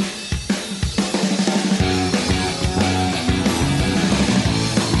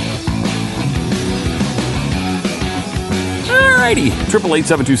 Alrighty.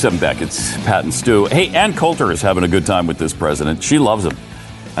 888-727 Beck. It's Pat and Stu. Hey, Ann Coulter is having a good time with this president. She loves him.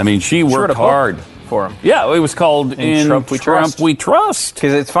 I mean, she worked hard for him. Yeah, it was called In Trump We Trust.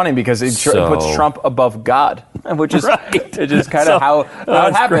 Because it's funny because it puts Trump above God, which is kind of how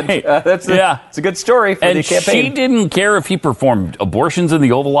it happened. It's a good story for the campaign. She didn't care if he performed abortions in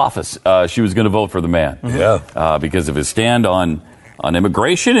the Oval Office. She was going to vote for the man. Yeah. Because of his stand on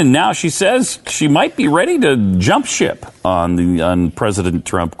immigration, and now she says she might be ready to jump ship on President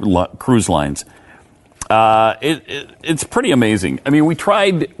Trump cruise lines. It's pretty amazing. I mean, we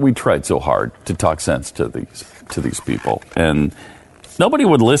tried so hard to talk sense to these people, and nobody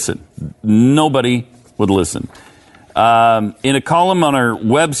would listen. Nobody would listen. In a column on her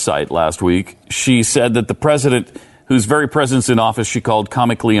website last week, she said that the president, whose very presence in office she called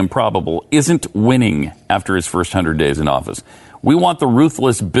comically improbable, isn't winning after his first 100 days in office. We want the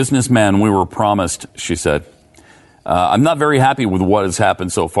ruthless businessman we were promised, she said. I'm not very happy with what has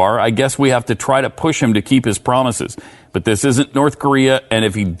happened so far. I guess we have to try to push him to keep his promises. But this isn't North Korea, and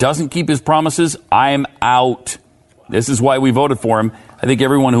if he doesn't keep his promises, I'm out. This is why we voted for him. I think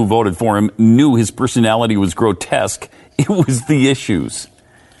everyone who voted for him knew his personality was grotesque. It was the issues.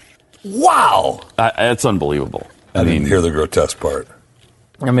 Wow. That's unbelievable. I didn't hear the grotesque part.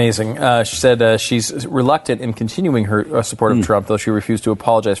 Amazing. She said she's reluctant in continuing her support of Trump, though she refused to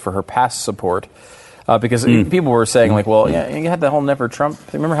apologize for her past support. Because people were saying, like, well, yeah, you had the whole never Trump.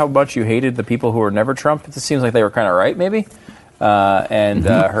 Remember how much you hated the people who were never Trump? It seems like they were kind of right, maybe.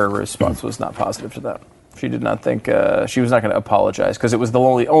 Her response was not positive to that. She did not think she was not going to apologize because it was the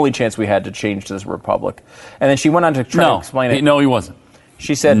only chance we had to change this republic. And then she went on to try to explain it. No, he wasn't.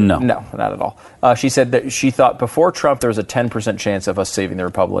 She said, no, not at all. She said that she thought before Trump there was a 10% chance of us saving the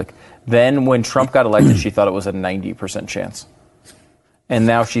republic. Then when Trump got elected, she thought it was a 90% chance. And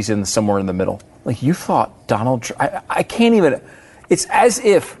now she's somewhere in the middle. Like, you thought Donald Trump... I can't even... It's as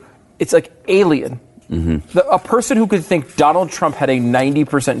if it's like alien. A person who could think Donald Trump had a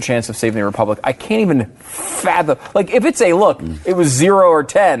 90% chance of saving the republic, I can't even fathom. Like, if it's it was 0 or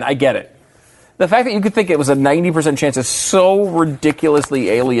 10, I get it. The fact that you could think it was a 90% chance is so ridiculously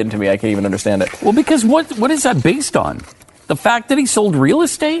alien to me, I can't even understand it. Well, because what is that based on? The fact that he sold real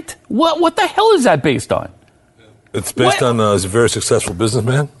estate? What the hell is that based on? It's based on he's a very successful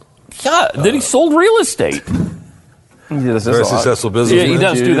businessman. Yeah, that he sold real estate. Very successful businessman. Yeah, he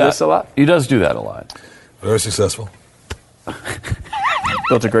does do that a lot. He does do that a lot. Very successful.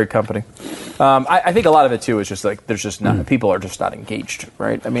 Built a great company. I think a lot of it too is just like there's just not people are just not engaged,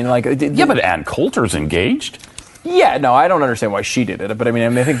 right? I mean, like but Ann Coulter's engaged. Yeah, no, I don't understand why she did it, but I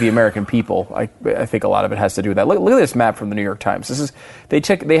mean, I think the American people. I think a lot of it has to do with that. Look at this map from the New York Times. They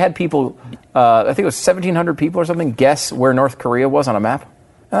had people. I think it was 1,700 people or something guess where North Korea was on a map.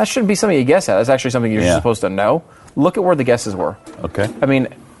 Now, that shouldn't be something you guess at. That's actually something you're supposed to know. Look at where the guesses were. Okay. I mean,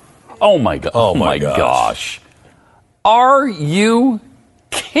 oh my god. Oh my gosh. Are you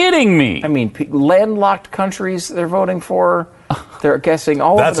kidding me? I mean, landlocked countries they're voting for. They're guessing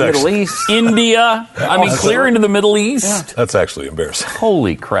all over the Middle East. India. I mean, clear into the Middle East. Yeah. That's actually embarrassing.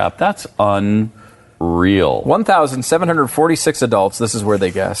 Holy crap. That's unreal. 1,746 adults. This is where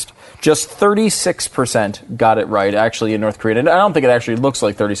they guessed. Just 36% got it right, actually, in North Korea. And I don't think it actually looks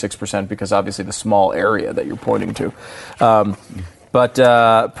like 36% because, obviously, the small area that you're pointing to.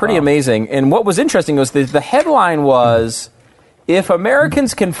 But pretty amazing. And what was interesting was the headline was, if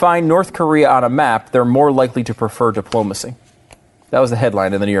Americans can find North Korea on a map, they're more likely to prefer diplomacy. That was the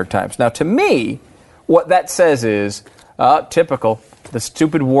headline in the New York Times. Now, to me, what that says is, typical, the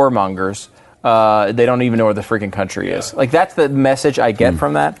stupid warmongers, they don't even know where the freaking country is. Like, that's the message I get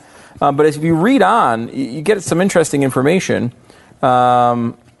from that. But if you read on, you get some interesting information.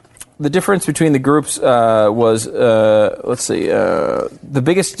 The difference between the groups was, the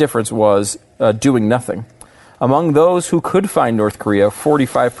biggest difference was doing nothing. Among those who could find North Korea,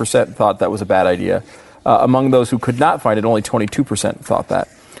 45% thought that was a bad idea. Among those who could not find it, only 22% thought that.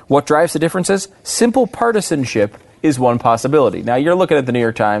 What drives the differences? Simple partisanship is one possibility. Now, you're looking at the New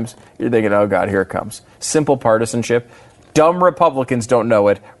York Times. You're thinking, oh, God, here it comes. Simple partisanship. Dumb Republicans don't know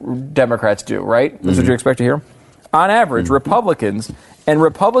it. Democrats do, right? That's what you expect to hear? On average, Republicans, and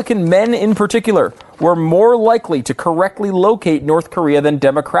Republican men in particular, were more likely to correctly locate North Korea than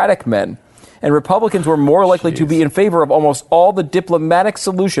Democratic men. And Republicans were more likely to be in favor of almost all the diplomatic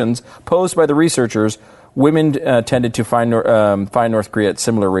solutions posed by the researchers. Women tended to find North Korea at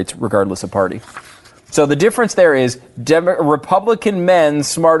similar rates, regardless of party. So the difference there is Republican men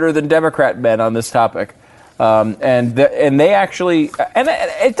smarter than Democrat men on this topic. And they actually, and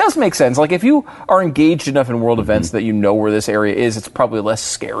it does make sense. Like, if you are engaged enough in world events that you know where this area is, it's probably less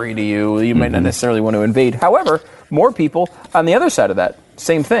scary to you. You might not necessarily want to invade. However, more people on the other side of that,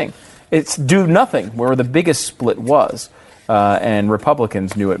 same thing. It's do nothing, where the biggest split was. And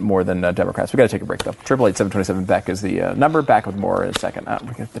Republicans knew it more than Democrats. We got to take a break, though. 888-727 Beck is the number. Back with more in a second. We're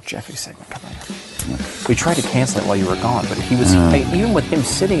going to get the Jeffy segment coming up. We tried to cancel it while you were gone, but he was even with him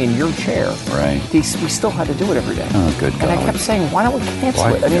sitting in your chair. Right. We still had to do it every day. Oh, good God. And I kept saying, why don't we cancel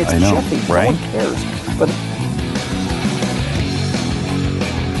it? I mean, it's Jeffy. Right? No one cares. But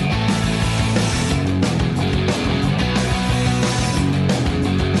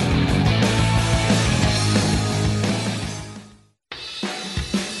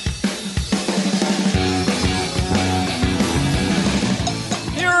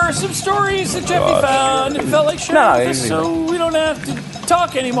some stories that Jeffy found and felt like sharing with us, so we don't have to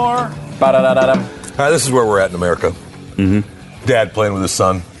talk anymore. All right, this is where we're at in America. Dad playing with his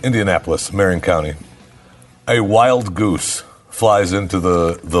son, Indianapolis, Marion County. A wild goose flies into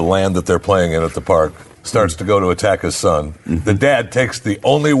the land that they're playing in at the park, starts to go to attack his son. The dad takes the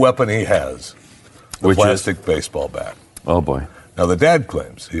only weapon he has, the plastic baseball bat. Oh, boy. Now, the dad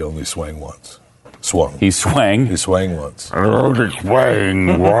claims he only swung once. He swung? He swung once. I only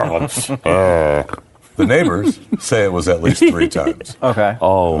swung once. The neighbors say it was at least 3 times. Okay.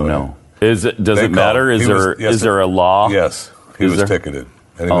 Oh, no. Does it matter? Is there a law? Yes. He was ticketed.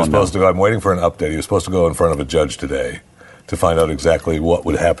 And he was supposed to go. I'm waiting for an update. He was supposed to go in front of a judge today to find out exactly what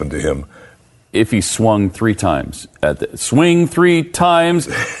would happen to him if he swung 3 times swing 3 times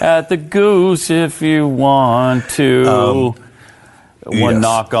at the goose if you want to. One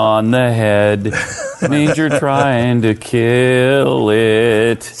knock on the head means you're trying to kill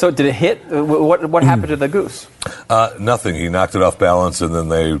it. So did it hit? What happened to the goose? Nothing. He knocked it off balance, and then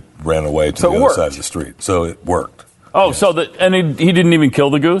they ran away to the other side of the street. So it worked. Oh, yes. He didn't even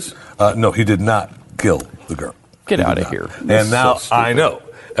kill the goose? No, he did not kill the girl. Get out of here. And now I know.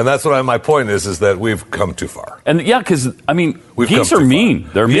 And that's what my point is that we've come too far. And yeah, because, geese are mean.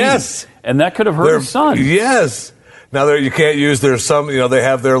 They're mean. Yes. And that could have hurt his son. Yes. Now, you can't use, there's some, they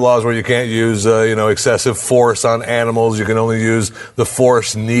have their laws where you can't use, excessive force on animals. You can only use the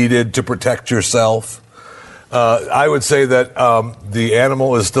force needed to protect yourself. I would say that the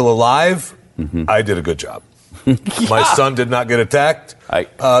animal is still alive. Mm-hmm. I did a good job. My son did not get attacked.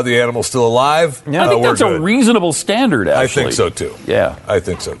 The animal's still alive. Yeah, I think that's a reasonable standard, actually. I think so, too. Yeah. I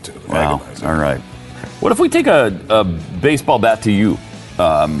think so, too. Wow. All right. What if we take a baseball bat to you?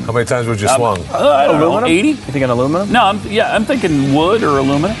 How many times would you swung? I don't know, 80? You think on aluminum? No, I'm thinking wood or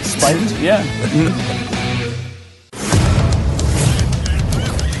aluminum. Spiked? Yeah.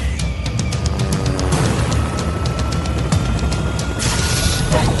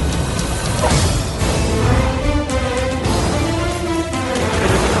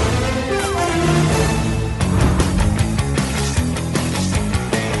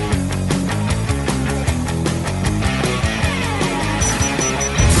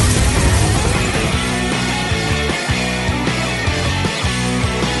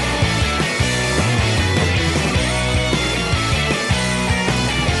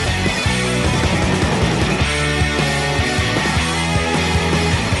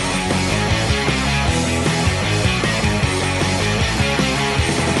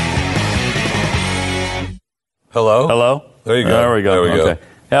 Hello? There you go. There we go. Okay.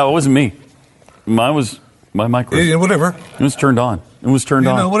 Yeah, it wasn't me. My mic was... Yeah, whatever. It was turned on.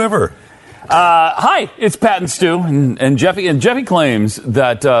 Whatever. Hi, it's Pat and Stu and Jeffy. And Jeffy claims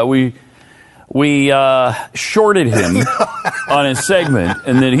that we shorted him on his segment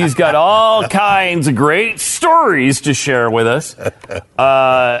and that he's got all kinds of great stories to share with us.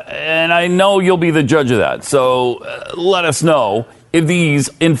 And I know you'll be the judge of that. So let us know if these,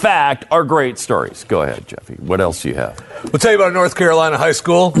 in fact, are great stories. Go ahead, Jeffy. What else do you have? We'll tell you about a North Carolina high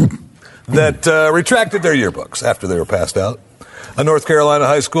school that retracted their yearbooks after they were passed out. A North Carolina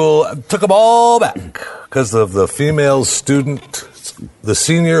high school took them all back because of the female student, the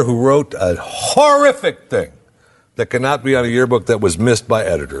senior who wrote a horrific thing that cannot be on a yearbook that was missed by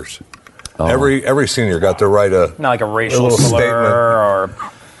editors. Oh. Every senior got to write not like a racial slur or...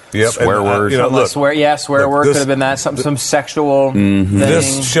 Yep. Swear word. Swear word could have been that. Some sexual thing.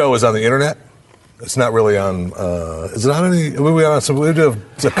 This show is on the internet. It's not really on. Is it on any? We on some. We do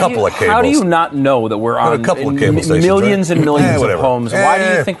a couple of cables. How do you not know that we're on a couple of cable stations, millions right? and millions of homes? Why do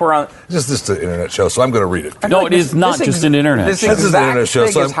you think we're on? Just an internet show, so I'm going to read it. No, it is not just an internet show. This is an internet show.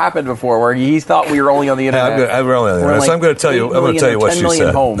 This has happened before, where he thought we were only on the internet. We're only on the internet. So I'm going to tell you. I'm going to tell you what she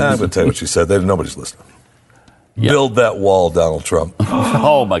said. I'm going to tell you what she said. Nobody's listening. Yeah. Build that wall, Donald Trump.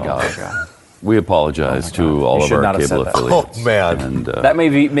 Oh my God. We apologize to all of our cable affiliates. Oh, man. And, that may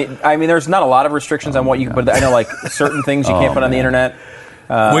be, there's not a lot of restrictions on what you can put. I know, like, certain things you can't put on the internet.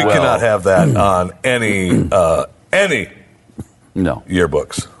 We cannot have that on any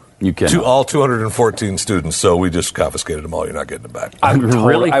yearbooks. You can't. To all 214 students, so we just confiscated them all. You're not getting them back. I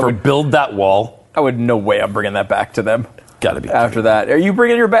would build that wall. I would, no way I'm bringing that back to them. Got to be after that. Are you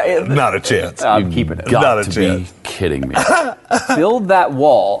bringing your back? Not a chance. I'm keeping it. Not a chance. Be kidding me. Build that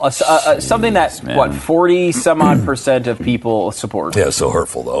wall. Something that 40 some odd % of people support. Yeah, so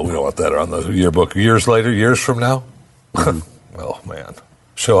hurtful though. We don't want that on the yearbook. Years later, from now. Oh man,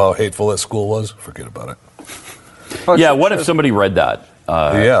 show how hateful that school was. Forget about it. Yeah. What if somebody read that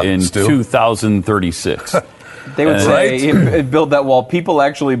in 2036? They would say, build that wall. People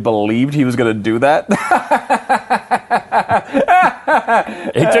actually believed he was going to do that.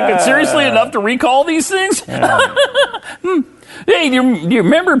 He took it seriously enough to recall these things? Yeah. Hey, do you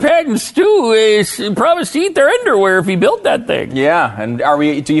remember Pat and Stu promised to eat their underwear if he built that thing? Yeah, and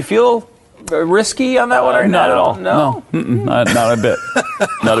do you feel risky on that one? Or not at all. No. Not a bit.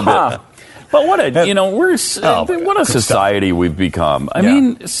 Not a bit. But what a society we've become. I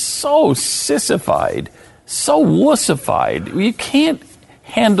mean, so sissified. So wussified. You can't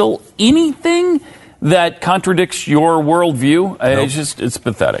handle anything that contradicts your worldview. Nope. It's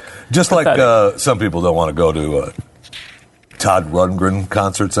pathetic. Just pathetic. Like some people don't want to go to Todd Rundgren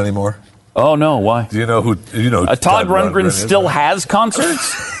concerts anymore. Oh no, why? Do you know who? Todd Rundgren still has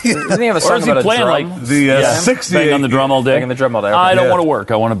concerts? Doesn't he have a Or song is he about playing a drum? the like 68 bang on the drum all day? Banging the drum all day. Okay. I don't Yeah. want to work.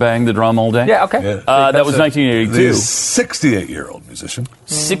 I want to bang the drum all day. Yeah, okay. Yeah. That was 1982. The 68-year-old musician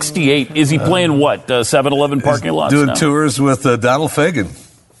 68. Is he playing what? 7-Eleven parking lots doing now? tours with Donald Fagen.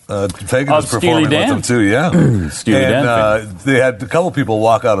 Fagen was Steely performing Dan? with them too. Yeah, Steely Dan and they had a couple people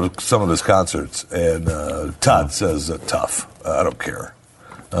walk out of some of his concerts, and Todd says, "Tough. I don't care."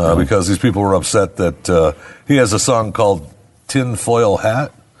 Because these people were upset that he has a song called Tinfoil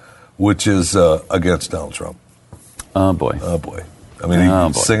Hat, which is against Donald Trump. Oh, boy. Oh, boy. I mean,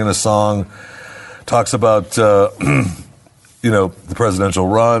 he's singing a song, talks about, the presidential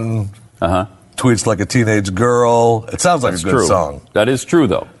run, tweets like a teenage girl. It sounds like a good song. That is true,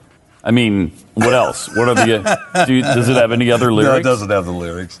 though. I mean, what else? What are the? Does it have any other lyrics? No, it doesn't have the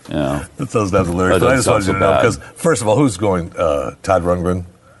lyrics. Yeah. It doesn't have the lyrics. That But I just doesn't wanted you to sound know, so because, first of all, who's going? Todd Rundgren?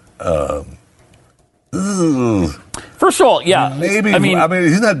 First of all, yeah. Maybe. I mean,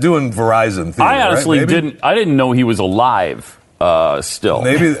 he's not doing Verizon theater, I honestly right? Maybe? didn't. I didn't know he was alive. Still,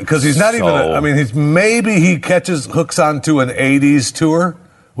 Maybe because he's not even. He's maybe he hooks onto an '80s tour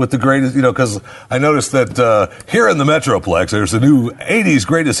with the greatest. Because I noticed that here in the Metroplex, there's a new '80s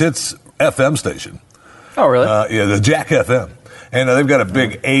greatest hits FM station. Oh, really? Yeah, the Jack FM. And they've got a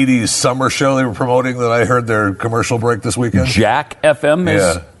big 80s summer show they were promoting that I heard their commercial break this weekend. Jack FM is.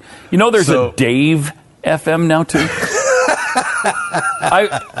 Yeah. There's a Dave FM now too.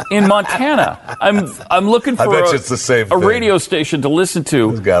 In Montana, I'm looking for I bet you it's the same a thing. radio station to listen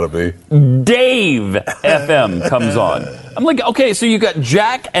to. It's got to be. Dave FM comes on. I'm like, okay, so you got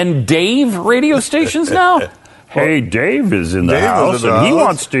Jack and Dave radio stations now? Hey, Dave is in the Dave house, is in the and he house.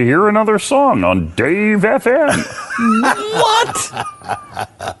 wants to hear another song on Dave FM.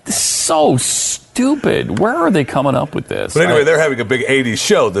 What? So stupid. Where are they coming up with this? But anyway, they're having a big 80s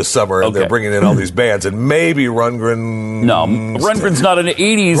show this summer, and they're Okay. bringing in all these bands, and maybe Rundgren... No, Rundgren's not an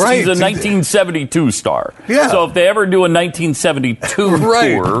 80s. Right. He's a 1972 star. Yeah. So if they ever do a 1972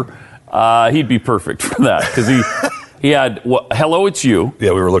 Right. tour, he'd be perfect for that. Because he had Hello, It's You.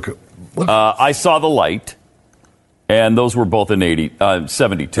 Yeah, we were looking... I Saw the Light. And those were both in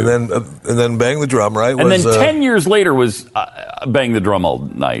 72. And then Bang the Drum, right? And then 10 years later was Bang the Drum All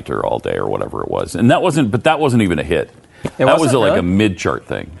Night or All Day or whatever it was. And that wasn't even a hit. That was wasn't, like really? a mid-chart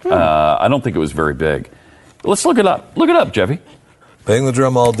thing. I don't think it was very big. Let's look it up. Look it up, Jeffy. Bang the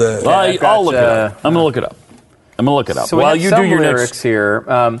Drum All Day. I'll look it up. I'm going to look it up. So we While have you some do your lyrics here.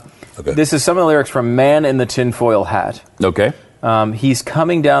 Okay. This is some of the lyrics from Man in the Tinfoil Hat. Okay. He's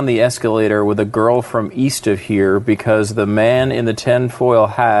coming down the escalator with a girl from east of here because the man in the tinfoil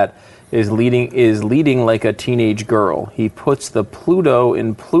hat is leading like a teenage girl. He puts the Pluto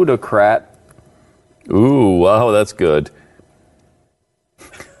in plutocrat. Ooh, wow, that's good.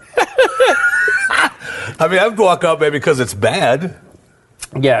 I'd walk out maybe because it's bad.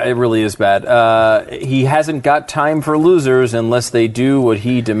 Yeah, it really is bad. He hasn't got time for losers unless they do what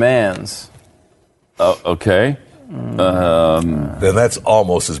he demands. Okay. Then that's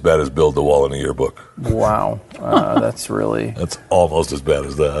almost as bad as Build the Wall in a Yearbook. Wow, that's really... That's almost as bad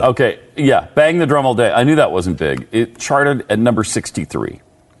as that. Okay, yeah, Bang the Drum All Day. I knew that wasn't big. It charted at number 63.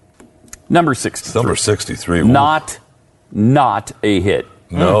 Number 63. Number 63. Not a hit.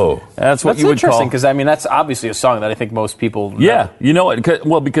 No. That's what That's you would interesting call... because, that's obviously a song that I think most people know. Yeah, you know what?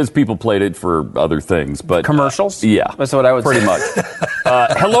 Well, because people played it for other things, but Commercials? yeah, That's what I would pretty say. much.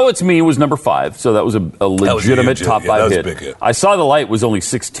 "Hello, It's Me" was number 5, so that was a legitimate huge top hit. Yeah, 5 that was hit. a big hit. "I Saw the Light" was only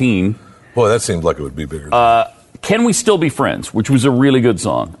 16. Boy, that seemed like it would be bigger. "Can We Still Be Friends," which was a really good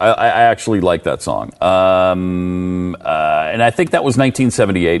song. I actually like that song. And I think that was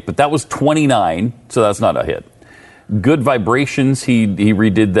 1978, but that was 29, so that's not a hit. "Good Vibrations," he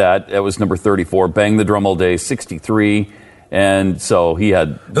redid that. That was number 34. "Bang the Drum All Day," 63. And so he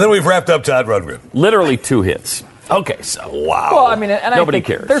had and then we've wrapped up Todd Rundgren. literally 2 hits. Okay, so wow. Well, and Nobody I think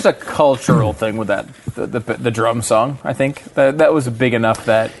cares. there's a cultural thing with that, the drum song. I think that was big enough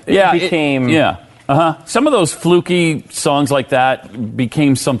that it became. Some of those fluky songs like that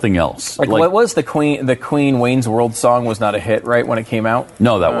became something else. Like what was the Queen Wayne's World song was not a hit, right, when it came out?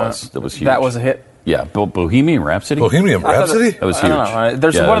 No, that was huge. That was a hit. Yeah, Bohemian Rhapsody. Bohemian Rhapsody? That was I huge. don't know.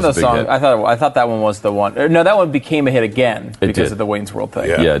 There's Yeah, one of that was those a big songs. hit. I thought that one was the one. No, that one became a hit again because did. of the Wayne's World thing.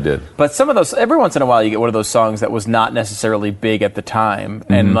 Yeah. Yeah, it did. But some of those, every once in a while, you get one of those songs that was not necessarily big at the time,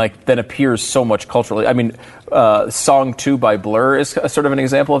 and then appears so much culturally. Song 2 by Blur is sort of an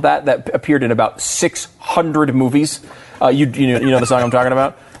example of that. That appeared in about 600 movies. You know the song I'm talking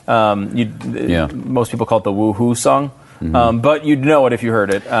about. Most people call it the Woohoo song. But you'd know it if you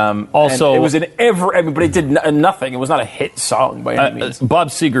heard it. Also, and it was in but it did nothing. It was not a hit song by any means. Bob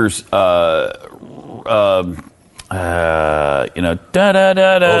Seger's, Old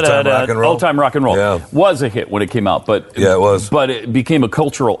Time Rock and Roll was a hit when it came out, but it was. But it became a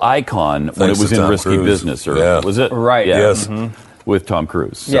cultural icon when it was in Risky Business, was it? Right. Yeah. Yes. With Tom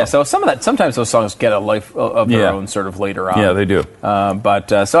Cruise. So. Yeah, so sometimes those songs get a life of their own sort of later on. Yeah, they do.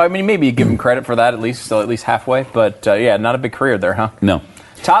 So I mean, maybe you give them credit for that at least halfway. But not a big career there, huh? No.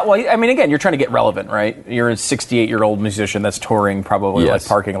 Well, I mean, again, you're trying to get relevant, right? You're a 68-year-old musician that's touring probably like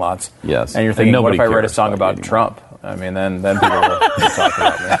parking lots. Yes. And you're thinking, what if I write a song about Trump? I mean, then people will talk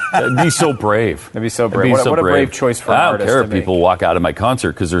about me. It'd be so brave. It'd be so brave. What a brave choice for an artist. I don't care if people walk out of my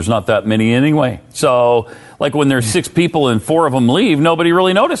concert because there's not that many anyway. So, like when there's 6 people and 4 of them leave, nobody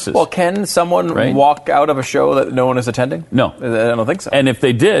really notices. Well, can someone walk out of a show that no one is attending? No. I don't think so. And if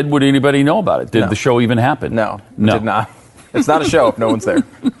they did, would anybody know about it? Did the show even happen? No. It did not. It's not a show if no one's there.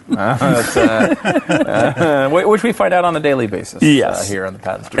 Which we find out on a daily basis here on the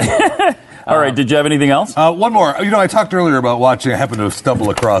Pat Studio. All right, did you have anything else? One more. I talked earlier about watching. I happened to stumble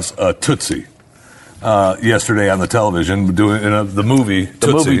across Tootsie yesterday on the television, doing the movie Tootsie.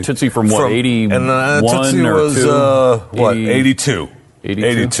 The movie Tootsie from what, 81 and Tootsie or was 82.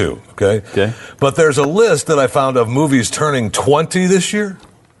 82. Okay. But there's a list that I found of movies turning 20 this year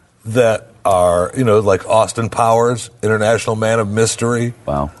that are, like Austin Powers, International Man of Mystery.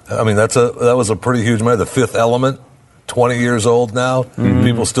 Wow. I mean, that was a pretty huge movie. The Fifth Element, 20 years old now. Mm-hmm.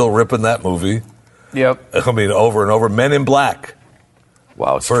 People still ripping that movie. Yep. I mean, over and over. Men in Black.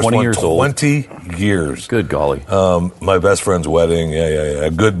 Wow, it's First 20 one, years old. 20 years. Good golly. My best friend's wedding. Yeah.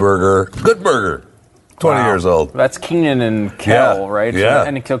 Good Burger. 20 years old. That's Keenan and Kel, right? Yeah.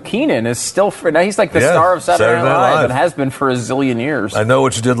 And Keenan is still, now he's like the star of Saturday Night Live and has been for a zillion years. I Know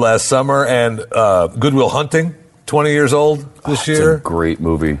What You Did Last Summer and Good Will Hunting, 20 years old this year. It's a great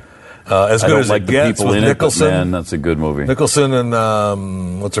movie. As good as like it gets people with in Nicholson. It, but man, that's a good movie. Nicholson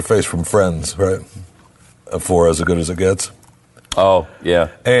and what's her face from Friends, right? For As Good As It Gets. Oh, yeah.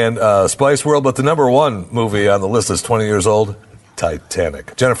 And Spice World, but the number one movie on the list is 20 years old,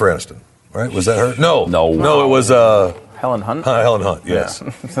 Titanic. Jennifer Aniston, right? Was that her? No, it was Helen Hunt? Helen Hunt, yes.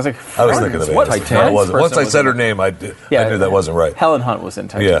 Sounds like I was thinking of it. Titanic. Once I said her name, I knew that wasn't right. Helen Hunt was in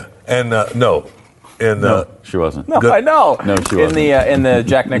Titanic. Yeah, and no, she wasn't. No, I know. No, she wasn't. In the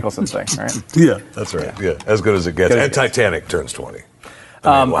Jack Nicholson thing, right? Yeah, that's right. Yeah, As Good As It Gets. And Titanic turns 20.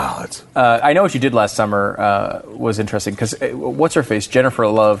 Wow, that's... I Know What You Did Last Summer was interesting because what's her face? Jennifer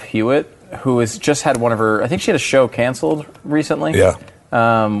Love Hewitt, who has just had one of her... I think she had a show canceled recently. Yeah.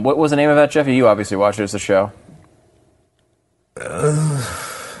 What was the name of that, Jeffy? You obviously watched it as a show. I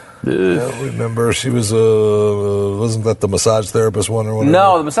don't remember. She was wasn't that the massage therapist one or whatever?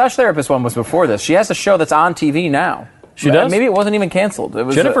 No, the massage therapist one was before this. She has a show that's on TV now. She does? Maybe it wasn't even canceled. It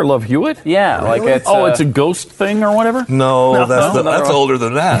was Jennifer Love Hewitt? Yeah. Really? Like it's a ghost thing or whatever? No, that's older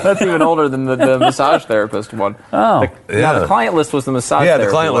than that. That's even older than the massage therapist one. Oh. The client list was the massage therapist.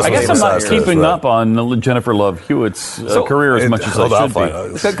 the client list I was guess the I'm not massage keeping therapist, up on Jennifer Love Hewitt's career as much as I should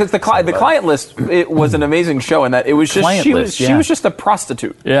be. Because the client list, it was an amazing show in that it was just she was just a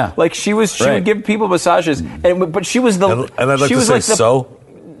prostitute. Yeah. Like she would give people massages, but she was the and I'd like she to was say like the, so.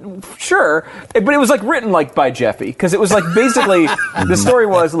 Sure, but it was like written like by Jeffy because it was like basically the story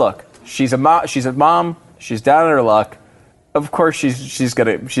was, look, she's a mom, she's down on her luck. Of course, she's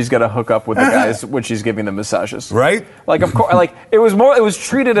gonna hook up with the guys when she's giving them massages, right? Like of course, like it was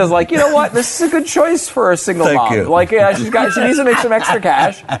treated as like, you know what, this is a good choice for a single mom. You. Like she needs to make some extra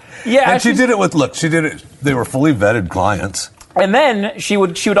cash. Yeah, and she did it. They were fully vetted clients. And then she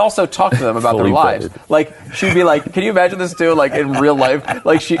would also talk to them about their lives. Like she'd be like, "Can you imagine this too? Like in real life,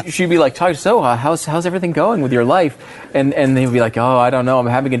 like she'd be like, "Talk so how's everything going with your life?" And they'd be like, "Oh, I don't know. I'm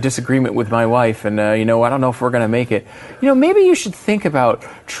having a disagreement with my wife, and I don't know if we're gonna make it. Maybe you should think about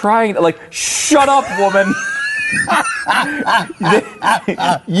trying." Like, shut up, woman.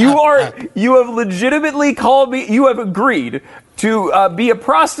 You have legitimately called me. You have agreed to be a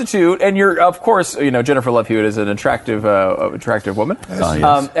prostitute, and you're, of course, Jennifer Love Hewitt is an attractive woman.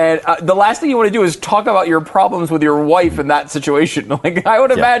 Yes. And the last thing you want to do is talk about your problems with your wife in that situation. Like, I would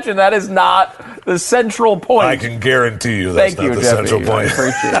imagine that is not the central point. I can guarantee you that's not the Jeffy. central point. I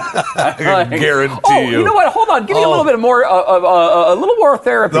appreciate it. I can guarantee you. You know what? Hold on. Give me a little bit more, a little more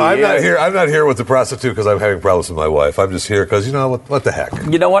therapy. No, I'm not here with the prostitute because I'm having problems with my wife. I'm just here because what the heck?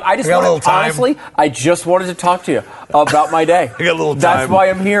 You know what? I just wanted to talk to you about my day. I got a little time. That's why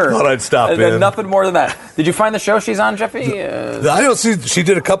I'm here. Thought I'd stop in. Nothing more than that. Did you find the show she's on, Jeffy? I don't see. She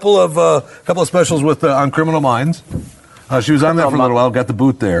did a couple of specials with on Criminal Minds. She was on there for a little while. Got the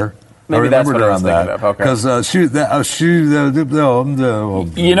boot there. Maybe that's remembered what her I was on thinking that of. Okay. because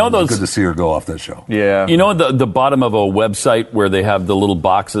good to see her go off that show. Yeah. You know the bottom of a website where they have the little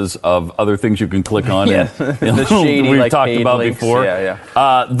boxes of other things you can click on? Yeah. And, The shady, we've like, talked paid about links. before.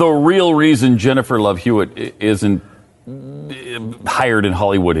 Yeah. The real reason Jennifer Love Hewitt isn't hired in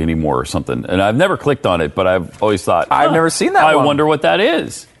Hollywood anymore or something. And I've never clicked on it, but I've always thought, I've never seen that I one. wonder what that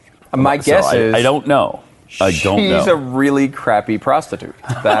is. My guess is I don't know. I don't know. She's a really crappy prostitute.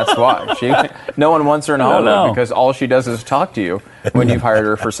 That's why. No one wants her in Hollywood because all she does is talk to you when you've hired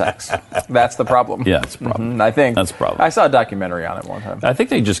her for sex. That's the problem. Yeah, it's a problem. I think that's a problem. I saw a documentary on it one time. I think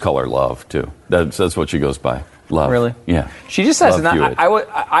they just call her Love too. That's what she goes by. Love. Really? Yeah. She just has. Love Hewitt.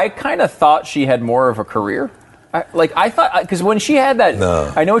 I kind of thought she had more of a career. I thought, because when she had that,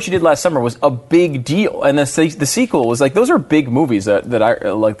 I Know What You Did Last Summer was a big deal, and the sequel was like, those are big movies that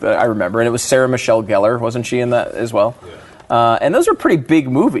I remember, and it was Sarah Michelle Gellar, wasn't she in that as well? Yeah. And those were pretty big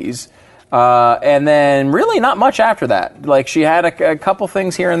movies, and then really not much after that. Like she had a couple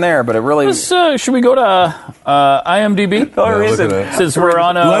things here and there, but it really. Should we go to IMDb? Since we're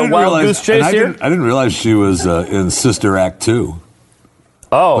on a wild goose chase here. I didn't realize she was in Sister Act 2.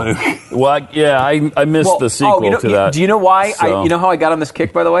 Oh, well, yeah, I missed the sequel to that. Do you know why? So. You know how I got on this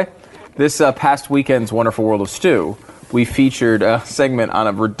kick, by the way? This past weekend's Wonderful World of Stu, we featured a segment on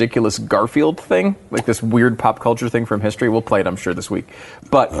a ridiculous Garfield thing, like this weird pop culture thing from history. We'll play it, I'm sure, this week.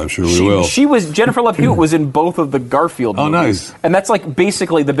 But I'm sure we will. Jennifer Love Hewitt was in both of the Garfield movies. Nice. And that's like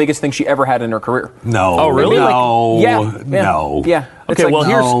basically the biggest thing she ever had in her career. No. Oh, really? No. Yeah. Okay,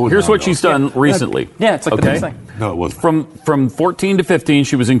 here's what she's done recently. Yeah, it's like the biggest thing. No, it wasn't. From 14 to 15,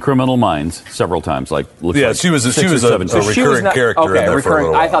 she was in Criminal Minds several times. She was a recurring character. Okay, in there for a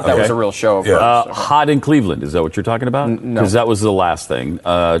little I thought that while. was a real show. Hot in Cleveland, is that what you're talking about? No. Because that was the last thing.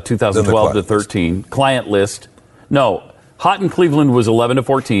 2012 to 13. Client List. No, Hot in Cleveland was 11 to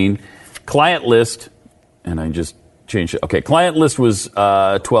 14. Client List, and I just changed it. Okay, Client List was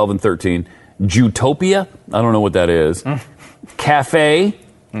 12 and 13. Jutopia, I don't know what that is. Cafe.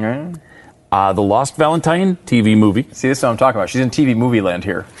 The Lost Valentine TV movie. See, this is what I'm talking about. She's in TV movie land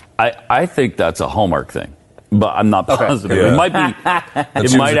here. I think that's a Hallmark thing, but I'm not positive. Yeah. It might be.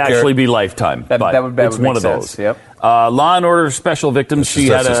 It might actually be Lifetime. That but would it's make one of sense. those. Yep. Law and Order Special Victims. She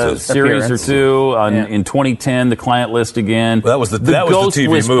had a series or two in 2010. The Client List again. Well, that was the Ghost TV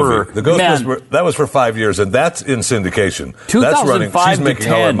Whisperer. movie. The Ghost Whisperer. That was for 5 years, and that's in syndication. 2005 That's running. She's to making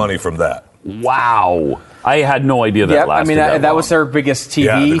 10. all her money from that. Wow. I had no idea that lasted that long. was her biggest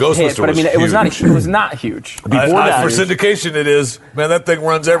TV the Ghost hit, Whisperer but I mean, was it was not huge. For syndication, it is. Man, that thing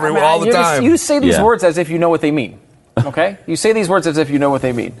runs all the time. You say these words as if you know what they mean. Okay? You say these words as if you know what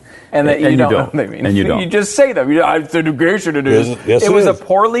they mean. And that you don't know what they mean. And you don't. You just say them. Syndication it is. Yes, it was is. a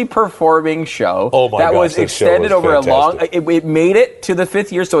poorly performing show Oh my that gosh, was that show extended was over a long... fantastic. It made it to the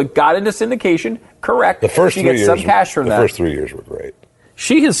 5th year, so it got into syndication. Correct. The first she 3 gets years. some cash from the that. first 3 years were great.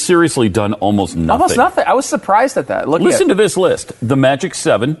 She has seriously done almost nothing. Almost nothing. I was surprised at that. Listen to this list. The Magic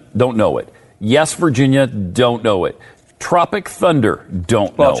 7, don't know it. Yes, Virginia, don't know it. Tropic Thunder,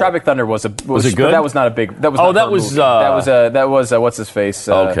 don't know. Well, Tropic Thunder was it good? But that was not a big. That was. Oh, not that her was, movie. That was what's his face?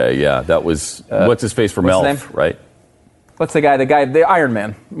 Okay, yeah, that was what's his face from what's his Elf, name? right? What's the guy? The Iron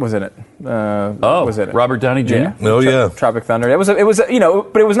Man was in it. Was in it? Robert Downey Jr. Yeah. Oh yeah, Tropic Thunder. It was but it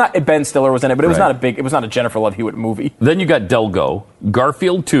was not. Ben Stiller was in it, but it was not a big. It was not a Jennifer Love Hewitt movie. Then you got Delgo,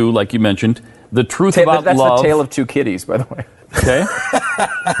 Garfield 2, like you mentioned, The Truth About That's Love. The Tale of Two Kitties, by the way. Okay.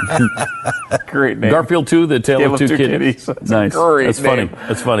 Great name. Garfield 2, The Tale of Two Kitties. That's nice. Great That's name. funny.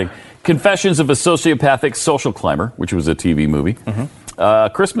 That's funny. Confessions of a Sociopathic Social Climber, which was a TV movie.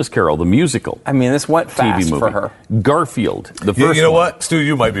 Christmas Carol, the musical. I mean, this went fast TV movie. for her. Garfield, the first You know one. what, Stu?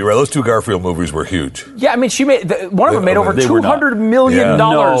 You might be right. Those two Garfield movies were huge. Yeah, I mean, she made one of them made over They were not. $200 million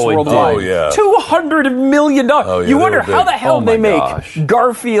No, it worldwide. Oh, yeah. $200 million. Oh, yeah, You they wonder were how big. the hell Oh, they my make gosh.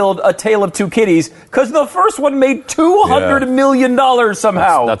 Garfield: A Tale of Two Kitties, because the first one made $200 million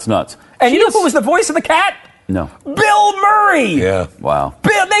somehow. That's nuts. And you know who was the voice of the cat? No. Bill Murray. Yeah. Wow.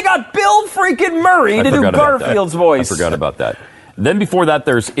 They got Bill freaking Murray to do forgot about Garfield's that. voice. I forgot about that. Then before that,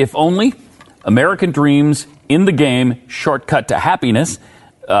 there's If Only, American Dreams, In the Game, Shortcut to Happiness,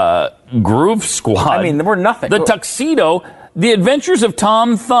 Groove Squad. I mean, there were nothing. The Tuxedo, The Adventures of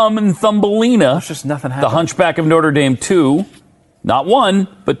Tom Thumb and Thumbelina. There's just nothing The happening. Hunchback of Notre Dame 2. Not 1,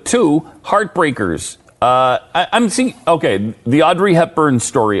 but 2. Heartbreakers. I'm seeing, okay, the Audrey Hepburn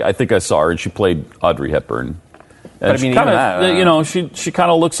story, I think I saw her, and she played Audrey Hepburn. But I mean, even that, she kind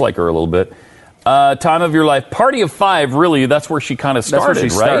of looks like her a little bit. Time of Your Life, Party of Five. Really, that's where she kind of started, That's where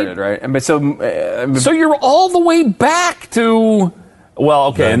she started, right? And but So you're all the way back to Well,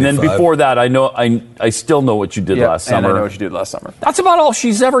 okay, and then 95. before that, I still know what you did last summer. And I know what you did last summer. That's about all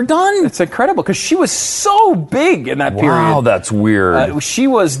she's ever done. It's incredible because she was so big in that period. Wow, that's weird. She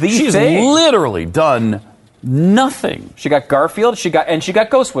was the She's thing. literally done nothing. She got Garfield. She got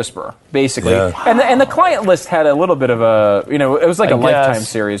Ghost Whisperer, basically. Yeah. And the client list had a little bit of a, it was like I a Lifetime guess.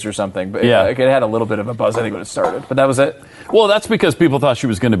 series or something. But Yeah. it had a little bit of a buzz, I think, when it started. But that was it. Well, that's because people thought she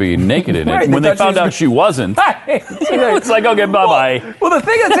was going to be naked in it. Right, When they they thought found she was out she wasn't, It's it's like, okay, bye-bye. Well, the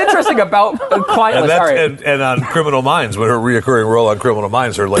thing that's interesting about the client And, list, all that's, right. and on Criminal Minds, when her reoccurring role on Criminal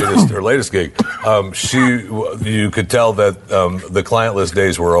Minds, her latest gig, you could tell that the client list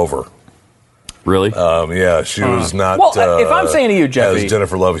days were over. Really? Yeah, she was not. Well, if I'm saying to you, Jeffy, as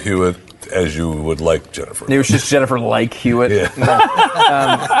Jennifer Love Hewitt, as you would like Jennifer. it was just Jennifer like Hewitt. Yeah.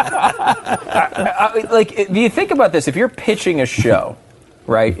 Do you think about this? If you're pitching a show,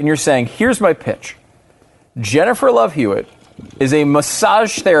 right, and you're saying, here's my pitch. Jennifer Love Hewitt is a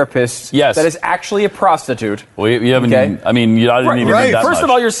massage therapist Yes. that is actually a prostitute. Well, you haven't. Okay. Even, I mean, I didn't even right. need that First much. of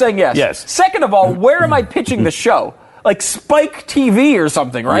all, you're saying yes. Yes. Second of all, where am I pitching the show? Like Spike TV or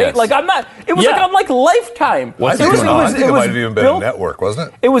something, right? Yes. Like I'm not. It was Yeah. like on like Lifetime. What's I think going it on? I think it might have even been a network, wasn't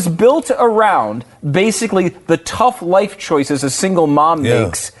it? It was built around basically the tough life choices a single mom Yeah.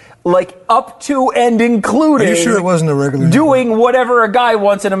 makes, like up to and including. Are you sure it wasn't a regular doing whatever a guy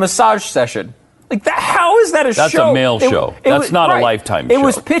wants in a massage session? Like that? How is that a That's show? a male show. That's not a Lifetime It show.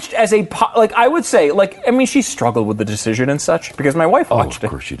 was pitched as a like I would say she struggled with the decision and such because my wife Oh, watched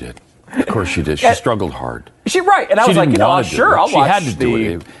of course she did. Of course she did. She Yeah. struggled hard. She right, and I She was like, didn't want to do sure, it. I'll She watch had to do the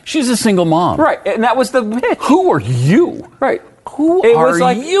it. She's a single mom. right, and that was the pitch. Who are you? Right. Who It are was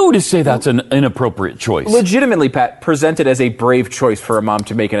like- you to say that's an inappropriate choice? Legitimately, Pat, presented as a brave choice for a mom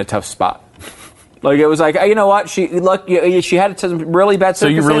to make in a tough spot. Like it was like, you know what? She had some really bad. So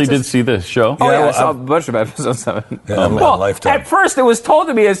you really did circumstances. see this show? Oh yeah, I well, saw a bunch of episodes of it. Yeah, I'm on well, Lifetime. at first it was told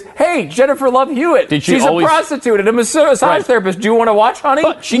to me as, "Hey, Jennifer Love Hewitt, Did she she's always- a prostitute and a massage Right. therapist. Do you want to watch, honey?"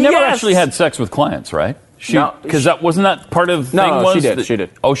 But she never Yes. actually had sex with clients, right? No, Because that wasn't that part of the No, thing. no, Was she did, that- she did.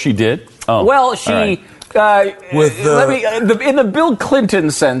 Oh, she did. Oh, Well, she. all right. With the- In the Bill Clinton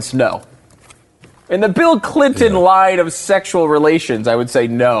sense, no. In the Bill Clinton line of sexual relations, I would say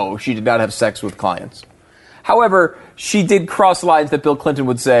no. She did not have sex with clients. However, she did cross lines that Bill Clinton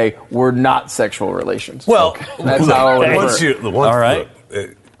would say were not sexual relations. Well, that's how it would once work. All right.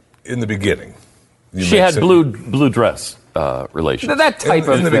 In the beginning, you She make had some- blue dress relations. That type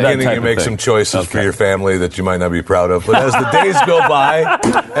of in the thing. beginning, type you of make thing. some choices for Okay. your family that you might not be proud of. But as the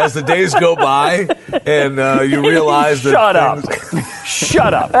days go by, and you realize that Shut up. things-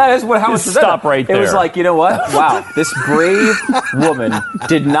 Shut up. That is how Just it's presented. stop right It was there. like, you know what? Wow, this brave woman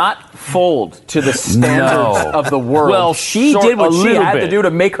did not fold to the standards No. of the world. Well, she sort- did what a she little had to bit. do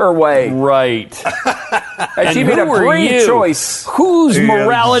to make her way. Right. And she And made a who are brave you? choice. Whose Yeah,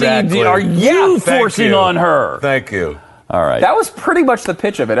 morality exactly. are you Thank forcing you. on her? Thank you. All right. That was pretty much the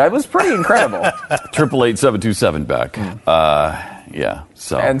pitch of it. It was pretty incredible. 888-727 back. Yeah.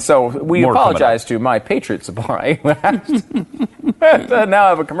 So. And so we More coming apologize to my Patriot Supply. Now I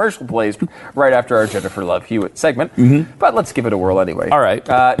have a commercial placed right after our Jennifer Love Hewitt segment. But let's give it a whirl anyway. All right.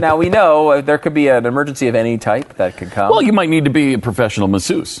 Now we know there could be an emergency of any type that could come. Well, you might need to be a professional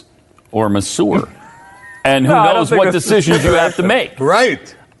masseuse or masseur. And who No, I don't knows think what that's- decisions you have to make.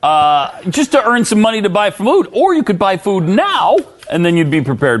 Right. Just to earn some money to buy food. Or you could buy food now, and then you'd be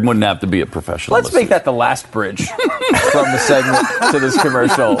prepared and wouldn't have to be a professional Let's make that the last bridge from the segment to this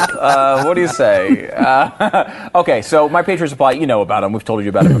commercial. What do you say? Okay, so My Patriot Supply, you know about them. We've told you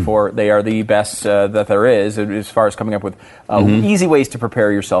about it before. They are the best that there is as far as coming up with easy ways to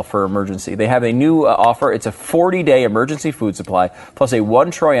prepare yourself for emergency. They have a new offer. It's a 40-day emergency food supply plus a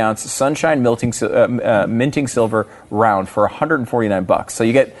 1 troy ounce Sunshine minting silver round for $149. So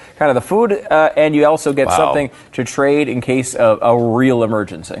you get kind of the food and you also get Wow. something to trade in case of a real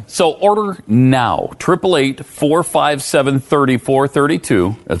emergency. So order now.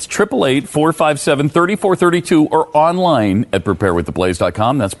 888-457-3432. That's 888-457-3432 or online at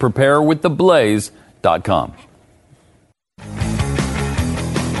preparewiththeblaze.com. That's preparewiththeblaze.com.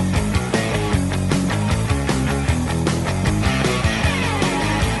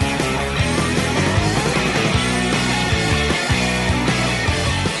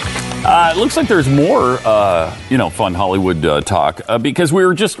 It looks like there's more, fun Hollywood talk because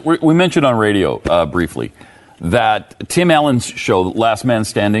we mentioned on radio briefly that Tim Allen's show, Last Man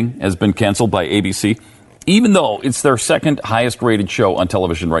Standing, has been canceled by ABC, even though it's their second highest rated show on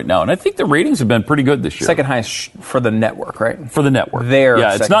television right now. And I think the ratings have been pretty good this year. Second highest for the network, right? For the network. Their yeah,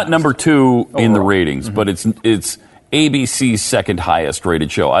 it's second not highest. number 2 in the Overall. ratings, but it's ABC's second highest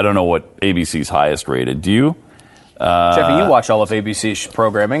rated show. I don't know what ABC's highest rated. Do you? Jeffy, you watch all of ABC's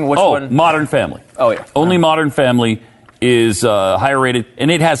programming. Which one? Modern Family. Oh, yeah. Only Modern Family is higher rated, and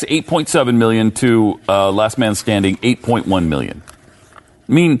it has 8.7 million to Last Man Standing 8.1 million.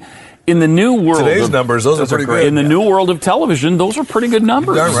 I mean, in the new world, today's numbers, those are pretty good. In the new world of television, those are pretty good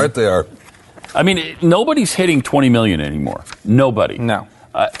numbers. Darn right they are. I mean, nobody's hitting 20 million anymore. Nobody. No.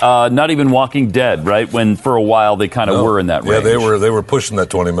 Not even Walking Dead, right? When for a while they kind of were in that range. Yeah, they were pushing that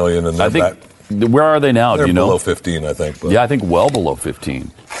 20 million, and I think. Where are they now? They're do you know? below 15, I think. But. Yeah, I think well below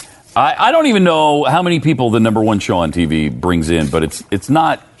 15. I don't even know how many people the number one show on TV brings in, but it's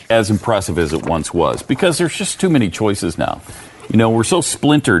not as impressive as it once was because there's just too many choices now. You know, we're so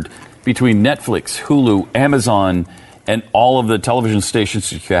splintered between Netflix, Hulu, Amazon, and all of the television stations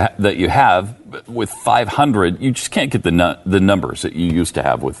that you have. With 500, you just can't get the numbers that you used to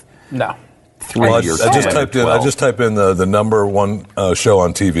have with 3 well, years. I just typed in the number one show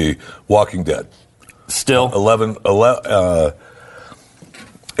on TV, Walking Dead. Still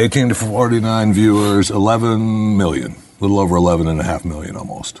 18 to 49 viewers, 11 million, a little over 11.5 million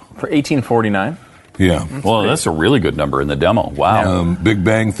almost. For 1849? Yeah. Well, that's a really good number in the demo. Wow. Big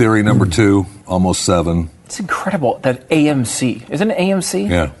Bang Theory number 2, almost 7. It's incredible that AMC, isn't it AMC?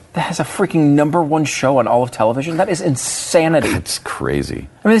 Yeah. That has a freaking number one show on all of television. That is insanity. It's crazy.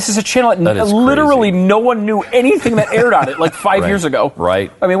 I mean, this is a channel that literally no one knew anything that aired on it like 5 years ago.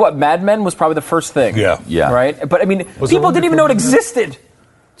 Right. I mean, what, Mad Men was probably the first thing. Yeah. Right? But I mean, people didn't even know it existed.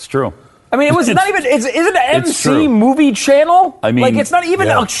 It's true. I mean, it was not even, isn't it an MC movie channel? I mean, like, it's not even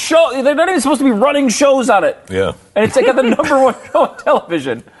a show. They're not even supposed to be running shows on it. Yeah. And it's like the number one show on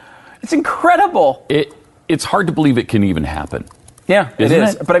television. It's incredible. It's hard to believe it can even happen. Yeah, Isn't it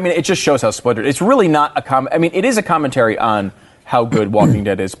is. it? But I mean, it just shows how splintered. It's really not a I mean, it is a commentary on how good Walking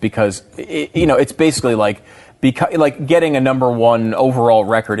Dead is because, it's basically like getting a number one overall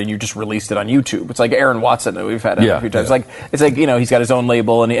record and you just released it on YouTube. It's like Aaron Watson that we've had a few times. Yeah. It's like he's got his own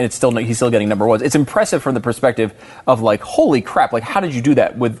label and he's still getting number ones. It's impressive from the perspective of like, holy crap! Like, how did you do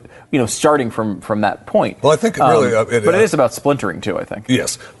that with starting from that point? Well, I think it really, but it is about splintering too. I think.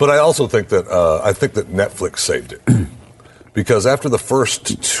 Yes, but I also think that Netflix saved it. Because after the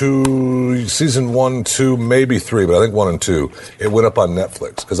first 2, season 1, 2, maybe 3, but I think 1 and 2, it went up on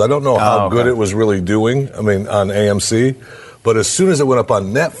Netflix. Because I don't know how good it was really doing, on AMC. But as soon as it went up on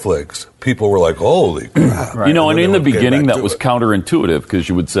Netflix, people were like, holy crap. Right. And in the beginning, that was counterintuitive because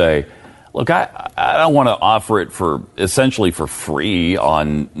you would say, look, I don't want to offer it essentially for free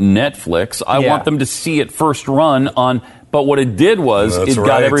on Netflix. I want them to see it first run on... But what it did was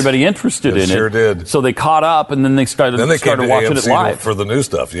got everybody interested in it. Sure did. So they caught up, and then they started watching AMC it live for the new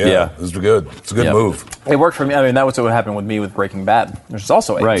stuff. Yeah, it was good. It's a good move. It worked for me. I mean, that was what happened with me with Breaking Bad, which is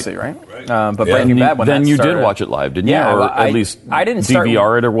also AMC, right? But Breaking Bad, then you did watch it live, didn't you? Yeah, or at least I didn't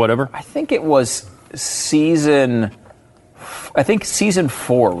DVR it or whatever. I think it was season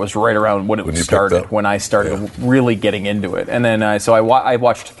 4 was right around when it started, when I started really getting into it. And then, I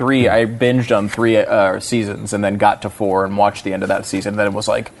watched 3, I binged on 3 seasons and then got to 4 and watched the end of that season. Then it was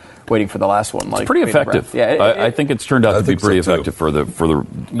like waiting for the last one. Like, it's pretty effective. Yeah, I think it's turned out to be pretty effective for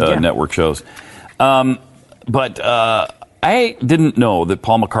the network shows. But I didn't know that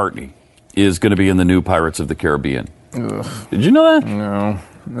Paul McCartney is going to be in the new Pirates of the Caribbean. Ugh. Did you know that? No.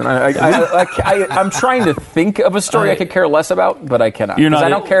 I'm trying to think of a story I could care less about, but I cannot. Because I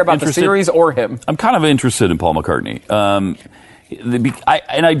don't care about the series or him. I'm kind of interested in Paul McCartney.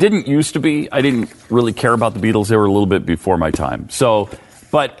 I didn't used to be. I didn't really care about the Beatles. They were a little bit before my time.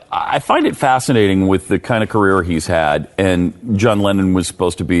 But I find it fascinating with the kind of career he's had. And John Lennon was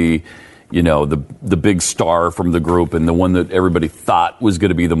supposed to be, the big star from the group and the one that everybody thought was going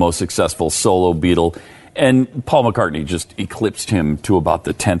to be the most successful solo Beatle. And Paul McCartney just eclipsed him to about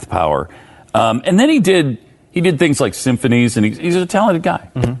the 10th power. And then he did things like symphonies, and he's a talented guy.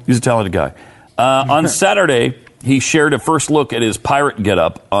 Mm-hmm. He's a talented guy. On Saturday, he shared a first look at his pirate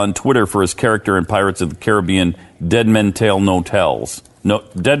getup on Twitter for his character in Pirates of the Caribbean, Dead Men Tell No Tales.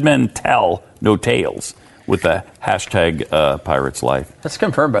 Dead Men Tell No Tales with the hashtag Pirates Life. That's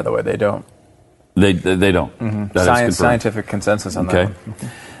confirmed, by the way. They don't. They don't. Mm-hmm. Scientific consensus on that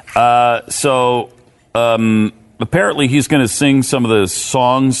one. Apparently he's going to sing some of the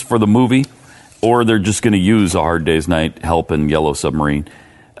songs for the movie, or they're just going to use A Hard Day's Night, Help, and Yellow Submarine.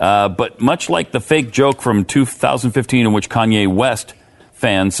 But much like the fake joke from 2015 in which Kanye West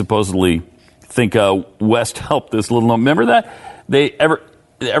fans supposedly think West helped this little... Remember that?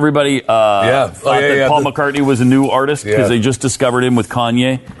 Everybody thought that Paul McCartney was a new artist because they just discovered him with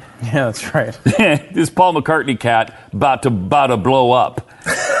Kanye. Yeah, that's right. This Paul McCartney cat about to blow up.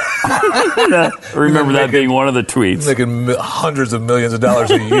 I remember that being one of the tweets. Making hundreds of millions of dollars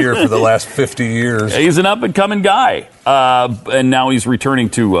a year for the last 50 years. He's an up-and-coming guy, and now he's returning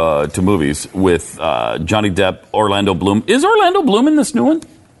to movies with Johnny Depp, Orlando Bloom. Is Orlando Bloom in this new one?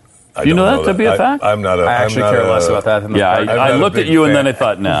 Do you know that to be a fact? I'm not a... I actually care less about that than the part. I looked at you and then I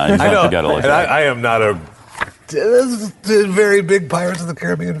thought, nah, I got to look at it. I am not a very big Pirates of the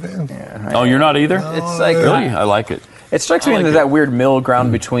Caribbean fan. Yeah, oh, you're not either? It's like really? I like it. It strikes me into that weird middle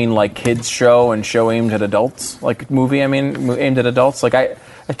ground between like kids show and show aimed at adults, like movie. I mean, aimed at adults. Like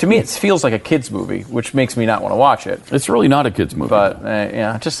to me, it feels like a kids movie, which makes me not want to watch it. It's really not a kids movie, but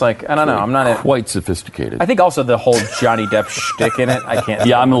yeah, just like I don't know. I'm not quite sophisticated. I think also the whole Johnny Depp shtick in it. I can't.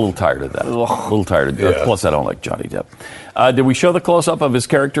 Yeah, I'm a little tired of that. A little tired of that. Plus, I don't like Johnny Depp. Did we show the close-up of his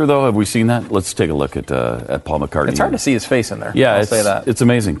character, though? Have we seen that? Let's take a look at Paul McCartney. It's hard to see his face in there. Yeah, I'll say that. It's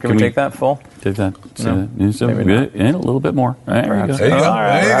amazing. Can we take that full? Take that. No. And a little bit more. Right, there you go. There you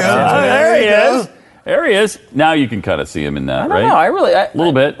go. There he is. There he is. Now you can kind of see him in that, right? No, I really... A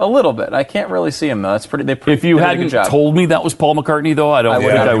little bit. A little bit. I can't really see him, though. That's pretty... If you hadn't told me that was Paul McCartney, though, I don't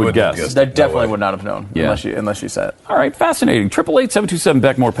think I would guess. I definitely would not have known unless you said it. All right, fascinating.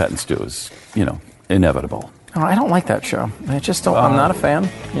 888-727-BECK, more Pet and Stu is, inevitable. Oh, I don't like that show. I just don't. I'm not a fan.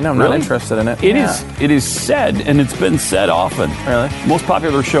 I'm not interested in it. It is said, and it's been said often. Really? Most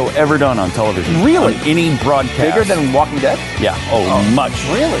popular show ever done on television. Really? On any broadcast. Bigger than Walking Dead? Yeah. Oh, much.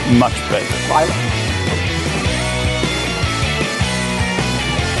 Really? Much bigger.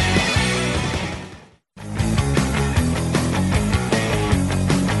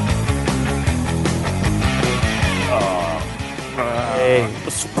 Hey,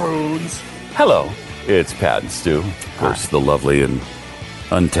 spoons. Hello. It's Pat and Stu. Of course, the lovely and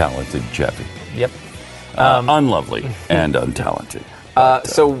untalented Jeffy. Yep. Unlovely and untalented.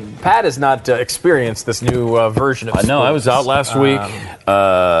 So Pat has not experienced this new version of I know. I was out last week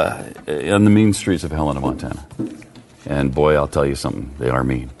on the mean streets of Helena, Montana. And boy, I'll tell you something. They are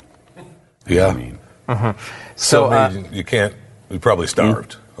mean. Yeah. Mean. So you can't... You're probably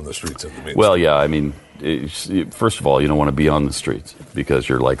starved on the streets of the mean. Well, yeah. I mean, first of all, you don't want to be on the streets because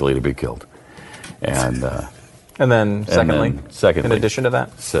you're likely to be killed. And then, secondly, in addition to that,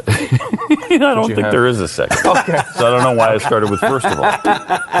 I don't think there is a second. Okay. So I don't know why I started with first of all.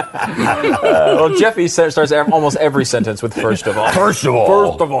 Well, Jeffy starts almost every sentence with first of all. First of all.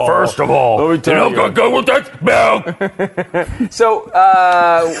 First of all. First of all. Let me tell you. Go with that. No. So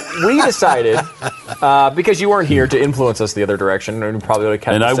we decided because you weren't here to influence us the other direction, and probably would have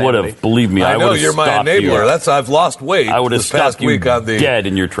kept. And I would have, believe me, I know you're my enabler. You. I've lost weight. I would have stopped you week on the dead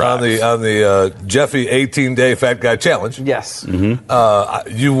in your tracks on the Jeffy 18-day fat guy challenge. Yes.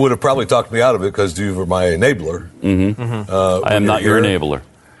 Mm-hmm. You would have probably talked me out of it because you were my enabler. Mm-hmm. I am not your enabler.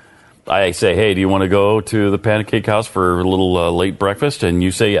 I say, hey, do you want to go to the Pancake House for a little late breakfast? And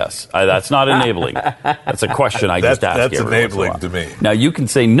you say yes. That's not enabling. That's a question I just ask. That's enabling to me. Now you can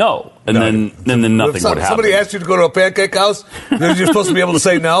say no, and then nothing would happen. Somebody asked you to go to a pancake house, then you're supposed to be able to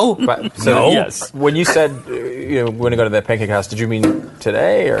say no. No. Yes. When you said we're going to go to the Pancake House, did you mean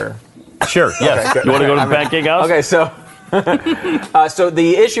today or? Sure. Yes. Okay, you want to go to the Pancake House? Okay. So. So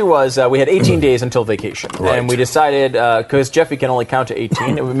the issue was we had 18 days until vacation, and we decided because Jeffy can only count to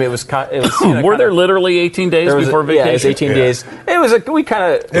 18. It was were there literally 18 days before vacation? Yeah, it was 18 days. It was we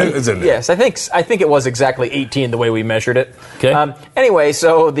kind of yes. I think it was exactly 18 the way we measured it. Okay. Anyway,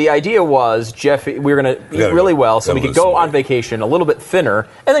 so the idea was Jeffy we were going to eat really well, so we could go on vacation a little bit thinner,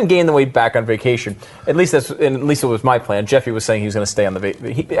 and then gain the weight back on vacation. At least it was my plan. Jeffy was saying he was going to stay on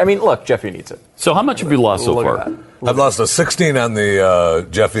the. I mean, look, Jeffy needs it. So how much have you lost so far? I've lost a 16 on the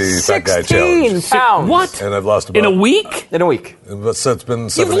Jeffy Fat Guy Challenge. 16 pounds. What? And I've lost about... In a week? In a week. So it's been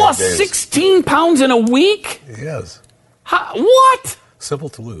 7 You've lost days. 16 pounds in a week? Yes. What?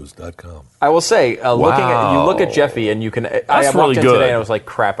 SimpleToLose.com. I will say, you look at Jeffy and you can... I walked really in good. today and I was like,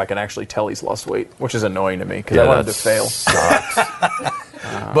 crap, I can actually tell he's lost weight, which is annoying to me because I wanted to fail.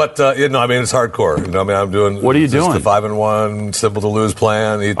 But I mean, it's hardcore. I'm doing. What are you doing? The 5-in-1 Simple to Lose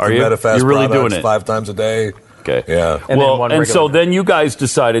plan. Eat the MetaFast You're really products doing it 5 times a day. Okay. Yeah. And so then you guys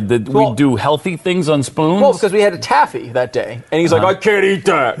decided that we do healthy things on spoons? Well, because we had a taffy that day. And he's like, I can't eat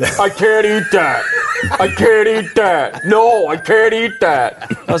that. I can't eat that. I can't eat that. No, I can't eat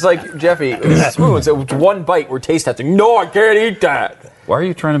that. I was like, Jeffy, spoons. It was one bite. We're taste testing. No, I can't eat that. Why are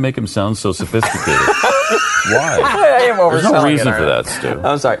you trying to make him sound so sophisticated? Why? I am overselling. There's no reason for that, Stu.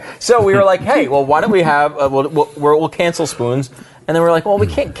 I'm sorry. So we were like, hey, well, why don't we have, we'll cancel spoons, And then we're like, well, we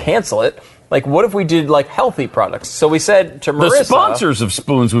can't cancel it. Like, what if we did, like, healthy products? So we said to Marissa... The sponsors of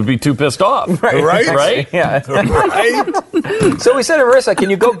Spoons would be too pissed off. Right? Yeah. Right? So we said to Marissa, can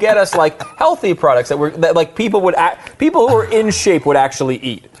you go get us, like, healthy products that like, people who are in shape would actually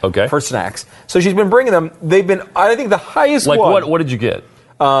eat for snacks. So she's been bringing them. They've been, I think, the highest like one. What did you get?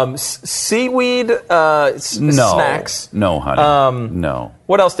 Seaweed snacks. No, honey. No.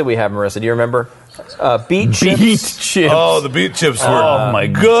 What else did we have, Marissa? Do you remember? Beet chips. Beet chips. Oh, the beet chips were my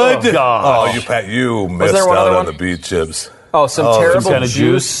good. gosh. You missed out on the beet chips. Oh, some terrible kind of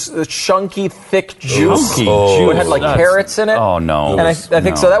juice, chunky, thick juice. It It had like carrots in it. Oh no! And I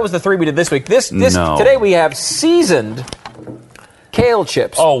think so. That was the 3 we did this week. Today we have seasoned kale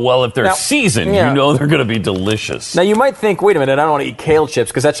chips. Oh well, if they're seasoned, yeah. you know they're going to be delicious. Now you might think, wait a minute, I don't want to eat kale chips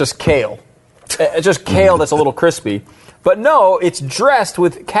because that's just kale. It's just kale that's a little crispy. But no, it's dressed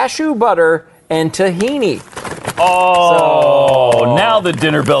with cashew butter and tahini. Oh, now the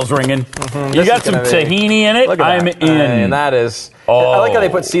dinner bell's ringing. You got some tahini in it? I'm in. And that is... I like how they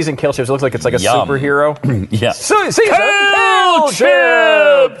put seasoned kale chips. It looks like it's like a superhero. Yeah. Kale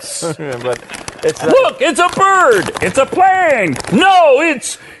chips! But it's look, it's a bird. It's a plane. No,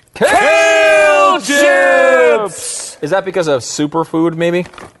 it's kale chips. Is that because of superfood, maybe?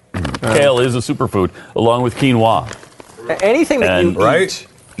 Kale is a superfood, along with quinoa. Anything that you eat...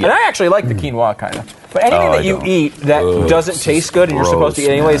 And I actually like the quinoa, kind of. But anything that you eat that doesn't taste good and you're supposed to eat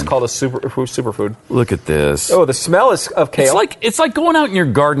anyway is called a superfood. Look at this. Oh, the smell is of kale. It's like going out in your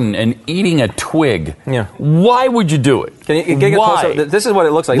garden and eating a twig. Yeah. Why would you do it? Can you get closer? This is what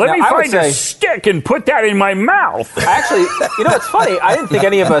it looks like. Let me find a stick and put that in my mouth. Actually, it's funny. I didn't think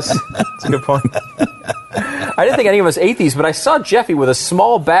any of us... That's a good point. I didn't think any of us ate these, but I saw Jeffy with a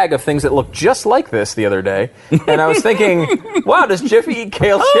small bag of things that looked just like this the other day. And I was thinking, wow, does Jeffy eat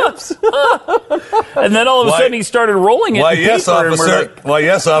kale chips? And then all of a sudden he started rolling it. Why, yes, officer,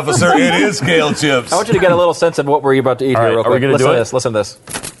 it is kale chips. I want you to get a little sense of what we're about to eat here real quick. Are we going to do it? Listen to this.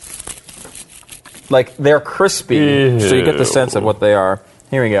 Like, they're crispy, so you get the sense of what they are.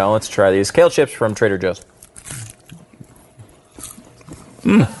 Here we go. Let's try these. Kale chips from Trader Joe's.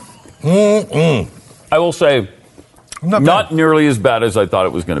 I will say, not nearly as bad as I thought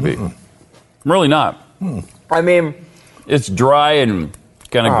it was going to be. Really not. I mean... It's dry and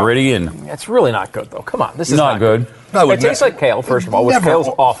kind of gritty. And it's really not good, though. Come on. This is not good. No, it tastes like kale, first of all, which kale's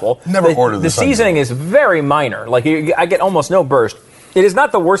awful. Never ordered this. The seasoning is very minor. Like, I get almost no burst. It is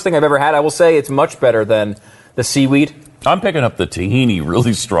not the worst thing I've ever had. I will say it's much better than the seaweed. I'm picking up the tahini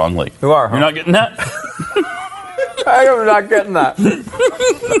really strongly. You are, huh? You're not getting that? I am not getting that.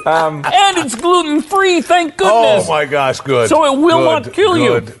 And it's gluten-free, thank goodness. Oh, my gosh, good. So it will not kill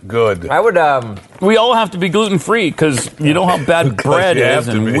you. Good. I would, We all have to be gluten-free because you know how bad bread is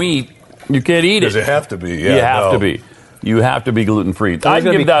and wheat. You can't eat it. Because you have to be, yeah. You have to be. You have to be gluten-free. I'd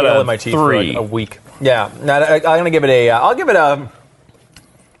give that a in my teeth 3. for like a week. Yeah. No, I'm going to give it a...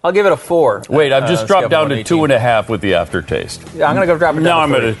 I'll give it a 4. Wait, I've just dropped down to 2.5 with the aftertaste. Yeah, I'm going to go drop it down now to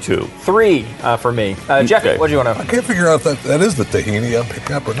I'm at a 2. 3 for me. Jeffy, what do you want to... I can't figure out if that is the tahini I'm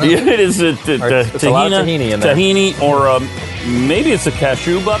picking up or not. Yeah, it is the it's a lot of tahini in there. Tahini, or maybe it's a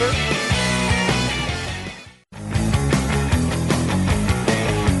cashew butter.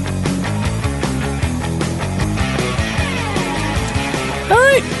 All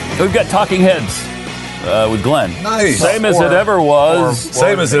right, we've got Talking Heads. With Glenn. Nice. Same as it ever was.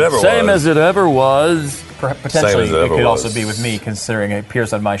 Same as it ever was. Same as it ever was. Potentially, it could also be with me, considering it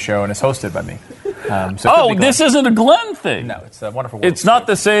appears on my show and is hosted by me. This isn't a Glenn thing. No, it's a wonderful world. It's not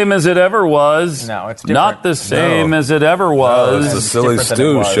the same as it ever was. No, it's different. Not the same as it ever was. It's the Silly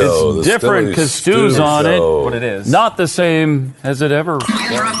Stew show. It's different because Stew's on it. What it is. Not the same as it ever was.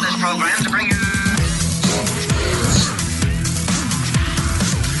 Interrupt this program to bring you...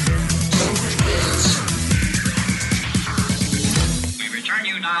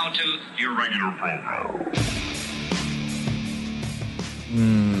 Now to your regular program.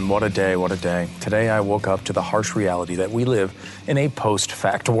 What a day, what a day. Today I woke up to the harsh reality that we live in a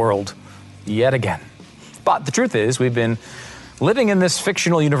post-fact world yet again. But the truth is, we've been living in this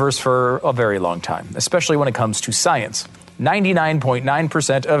fictional universe for a very long time, especially when it comes to science.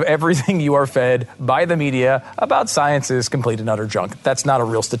 99.9% of everything you are fed by the media about science is complete and utter junk. That's not a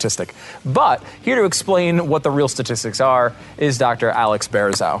real statistic. But here to explain what the real statistics are is Dr. Alex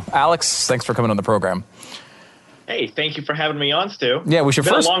Berezow. Alex, thanks for coming on the program. Hey, thank you for having me on, Stu. Yeah, we should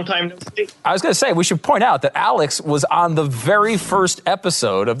It's been a long time no see. I was going to say, we should point out that Alex was on the very first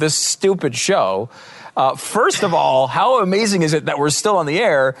episode of this stupid show. First of all, how amazing is it that we're still on the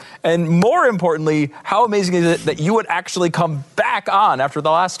air? And more importantly, how amazing is it that you would actually come back on after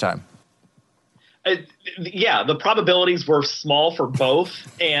the last time? Yeah, the probabilities were small for both,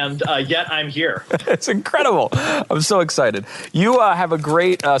 and yet I'm here. It's incredible. I'm so excited. You have a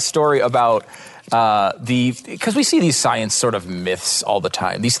great story about because we see these science sort of myths all the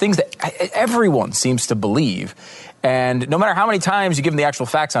time, these things that everyone seems to believe. And no matter how many times you give them the actual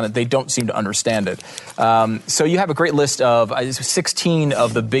facts on it, they don't seem to understand it. So you have a great list of 16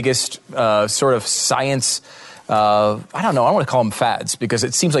 of the biggest sort of science, I don't know, I don't want to call them fads because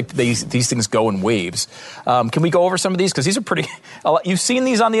it seems like these things go in waves. Can we go over some of these? Because these are pretty, you've seen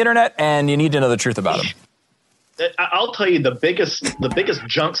these on the internet and you need to know the truth about them. I'll tell you the biggest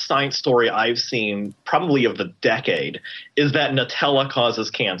junk science story I've seen probably of the decade is that Nutella causes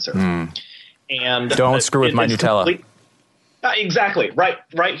cancer. And don't screw with my Nutella. Exactly.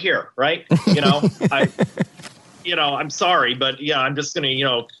 Right here. Right. I'm sorry, but yeah, I'm just going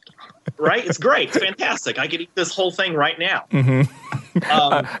to, right. It's great. It's fantastic. I could eat this whole thing right now.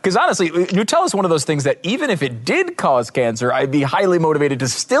 Because honestly, Nutella is one of those things that even if it did cause cancer, I'd be highly motivated to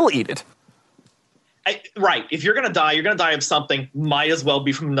still eat it. Right. If you're going to die, you're going to die of something. Might as well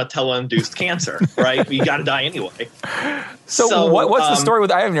be from Nutella-induced cancer, right? You got to die anyway. So what's the story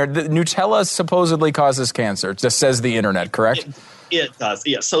with Ivan here? Nutella supposedly causes cancer. Just says the internet, correct? It does.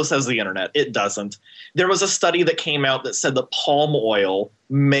 Yeah, so says the internet. It doesn't. There was a study that came out that said that palm oil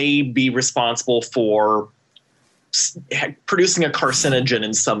may be responsible for producing a carcinogen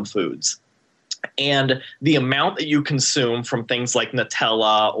in some foods. And the amount that you consume from things like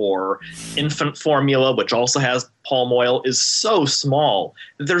Nutella or infant formula, which also has palm oil, is so small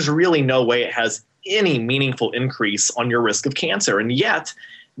that there's really no way it has any meaningful increase on your risk of cancer. And yet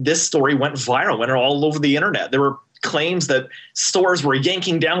this story went viral, went all over the internet. There were claims that stores were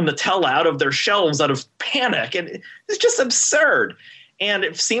yanking down Nutella out of their shelves out of panic. And it's just absurd. And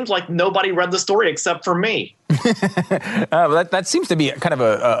it seems like nobody read the story except for me. That seems to be kind of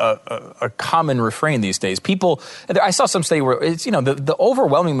a common refrain these days. I saw some study where it's, the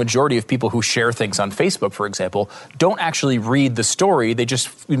overwhelming majority of people who share things on Facebook, for example, don't actually read the story. They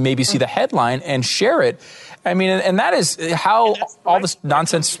just maybe see the headline and share it. I mean, and that is how all this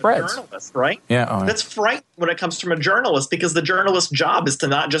nonsense spreads. Journalist, right? Yeah. That's frightening when it comes from a journalist, because the journalist's job is to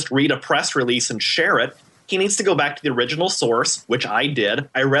not just read a press release and share it. He needs to go back to the original source, which I did.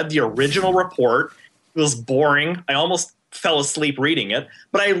 I read the original report. It was boring. I almost fell asleep reading it,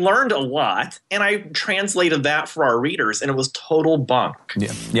 but I learned a lot, and I translated that for our readers, and it was total bunk.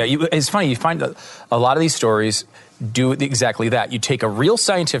 Yeah. It's funny. You find a lot of these stories do exactly that. You take a real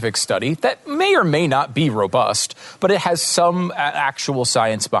scientific study that may or may not be robust, but it has some actual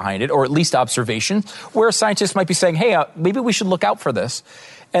science behind it, or at least observation, where a scientist might be saying, hey, maybe we should look out for this.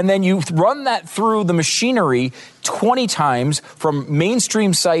 And then you run that through the machinery 20 times from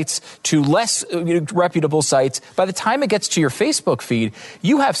mainstream sites to less reputable sites. By the time it gets to your Facebook feed,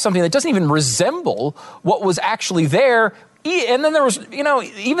 you have something that doesn't even resemble what was actually there. And then there was,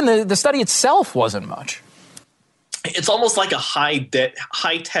 even the study itself wasn't much. It's almost like a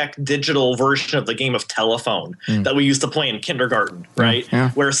high-tech digital version of the game of telephone that we used to play in kindergarten, right? Yeah.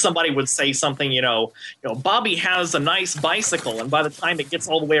 Where somebody would say something, Bobby has a nice bicycle, and by the time it gets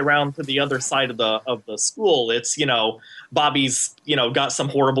all the way around to the other side of the school, it's Bobby's got some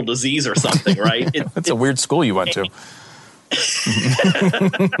horrible disease or something, right? That's a weird school you went to.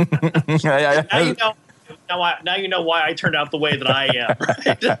 Now you know why I turned out the way that I am.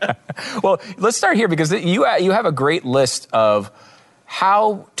 Right? Well, let's start here, because you have a great list of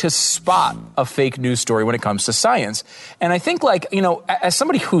how to spot a fake news story when it comes to science. And I think, as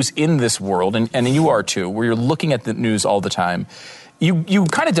somebody who's in this world, and you are too, where you're looking at the news all the time, you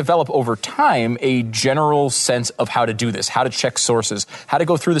kind of develop over time a general sense of how to do this, how to check sources, how to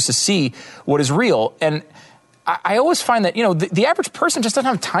go through this to see what is real. And I always find that, the average person just doesn't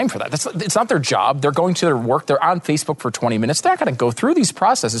have time for that. It's not their job. They're going to their work. They're on Facebook for 20 minutes. They're not going to go through these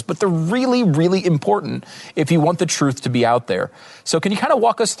processes, but they're really, really important if you want the truth to be out there. So can you kind of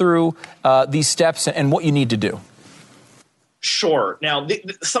walk us through these steps and what you need to do? Sure. Now,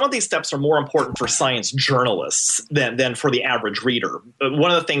 some of these steps are more important for science journalists than for the average reader.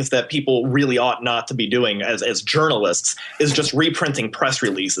 One of the things that people really ought not to be doing as journalists is just reprinting press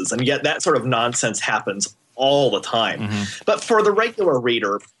releases, and yet that sort of nonsense happens all the time. Mm-hmm. But for the regular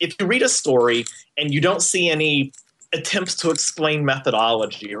reader, if you read a story and you don't see any attempts to explain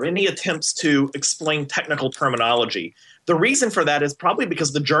methodology or any attempts to explain technical terminology, the reason for that is probably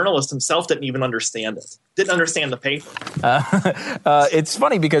because the journalist himself didn't even understand it, didn't understand the paper. It's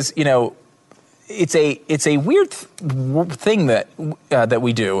funny because, it's a weird thing that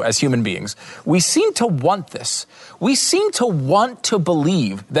we do as human beings. We seem to want this. We seem to want to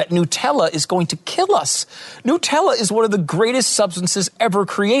believe that Nutella is going to kill us. Nutella is one of the greatest substances ever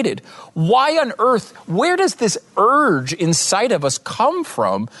created. Why on earth, where does this urge inside of us come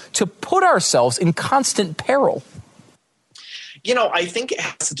from to put ourselves in constant peril? I think it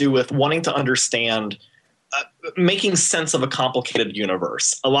has to do with wanting to understand, making sense of a complicated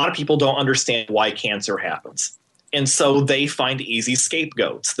universe. A lot of people don't understand why cancer happens. And so they find easy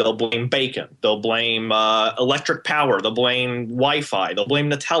scapegoats. They'll blame bacon. They'll blame electric power. They'll blame Wi-Fi. They'll blame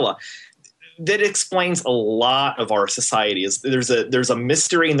Nutella. That explains a lot of our society. There's a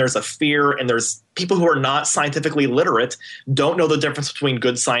mystery and there's a fear, and there's people who are not scientifically literate, don't know the difference between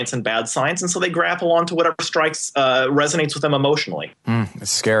good science and bad science, and so they grapple onto whatever resonates with them emotionally. It's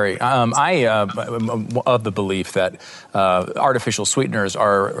scary. I am of the belief that artificial sweeteners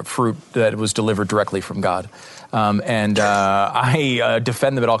are fruit that was delivered directly from God. I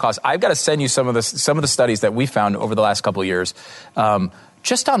defend them at all costs. I've got to send you some of the studies that we found over the last couple of years.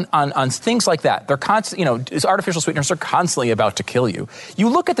 Just on things like that. They're artificial sweeteners are constantly about to kill you. You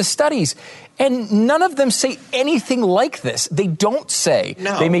look at the studies, and none of them say anything like this. They don't say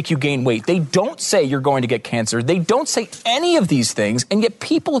they make you gain weight. They don't say you're going to get cancer. They don't say any of these things, and yet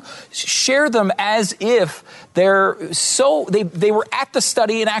people share them as if they were at the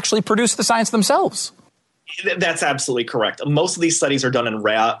study and actually produced the science themselves. That's absolutely correct. Most of these studies are done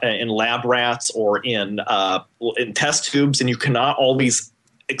in lab rats or in test tubes, and you cannot always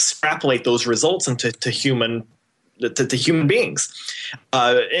extrapolate those results into human beings.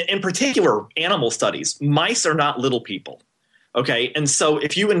 In particular, animal studies. Mice are not little people. Okay, and so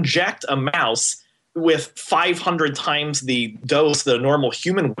if you inject a mouse with 500 times the dose that a normal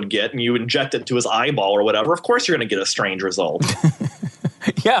human would get, and you inject it to his eyeball or whatever, of course you're going to get a strange result.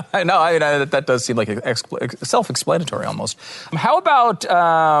 Yeah, I know. That does seem like self-explanatory almost. How about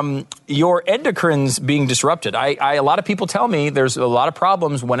your endocrines being disrupted? A lot of people tell me there's a lot of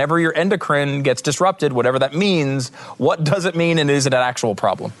problems whenever your endocrine gets disrupted, whatever that means. What does it mean, and is it an actual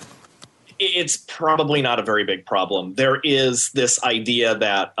problem? It's probably not a very big problem. There is this idea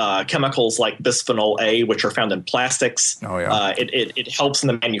that chemicals like bisphenol A, which are found in plastics, it helps in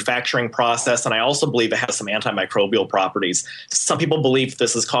the manufacturing process. And I also believe it has some antimicrobial properties. Some people believe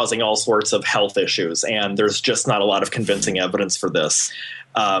this is causing all sorts of health issues, and there's just not a lot of convincing evidence for this.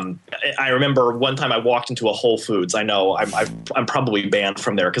 I remember one time I walked into a Whole Foods. I know I'm probably banned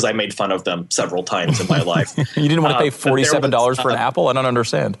from there because I made fun of them several times in my life. You didn't want to pay $47 for an apple? I don't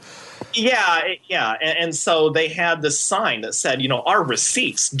understand. Yeah. And so they had this sign that said, our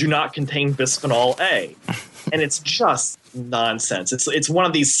receipts do not contain bisphenol A. And it's just nonsense. It's one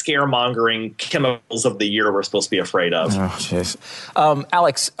of these scaremongering chemicals of the year we're supposed to be afraid of. Oh, jeez.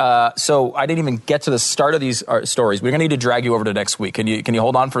 Alex, so I didn't even get to the start of these stories. We're going to need to drag you over to next week. Can you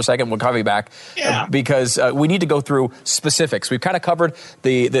hold on for a second? We'll cover you back. Yeah. Because we need to go through specifics. We've kind of covered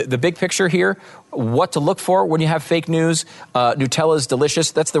the big picture here, what to look for when you have fake news. Nutella is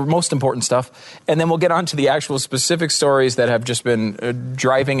delicious. That's the most important stuff. And then we'll get on to the actual specific stories that have just been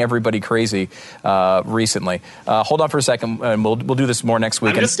driving everybody crazy recently. Hold on for a second. And we'll do this more next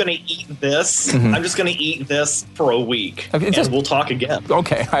week. I'm just going to eat this. Mm-hmm. I'm just going to eat this for a week, and we'll talk again.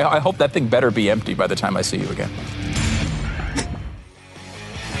 Okay. I hope that thing better be empty by the time I see you again.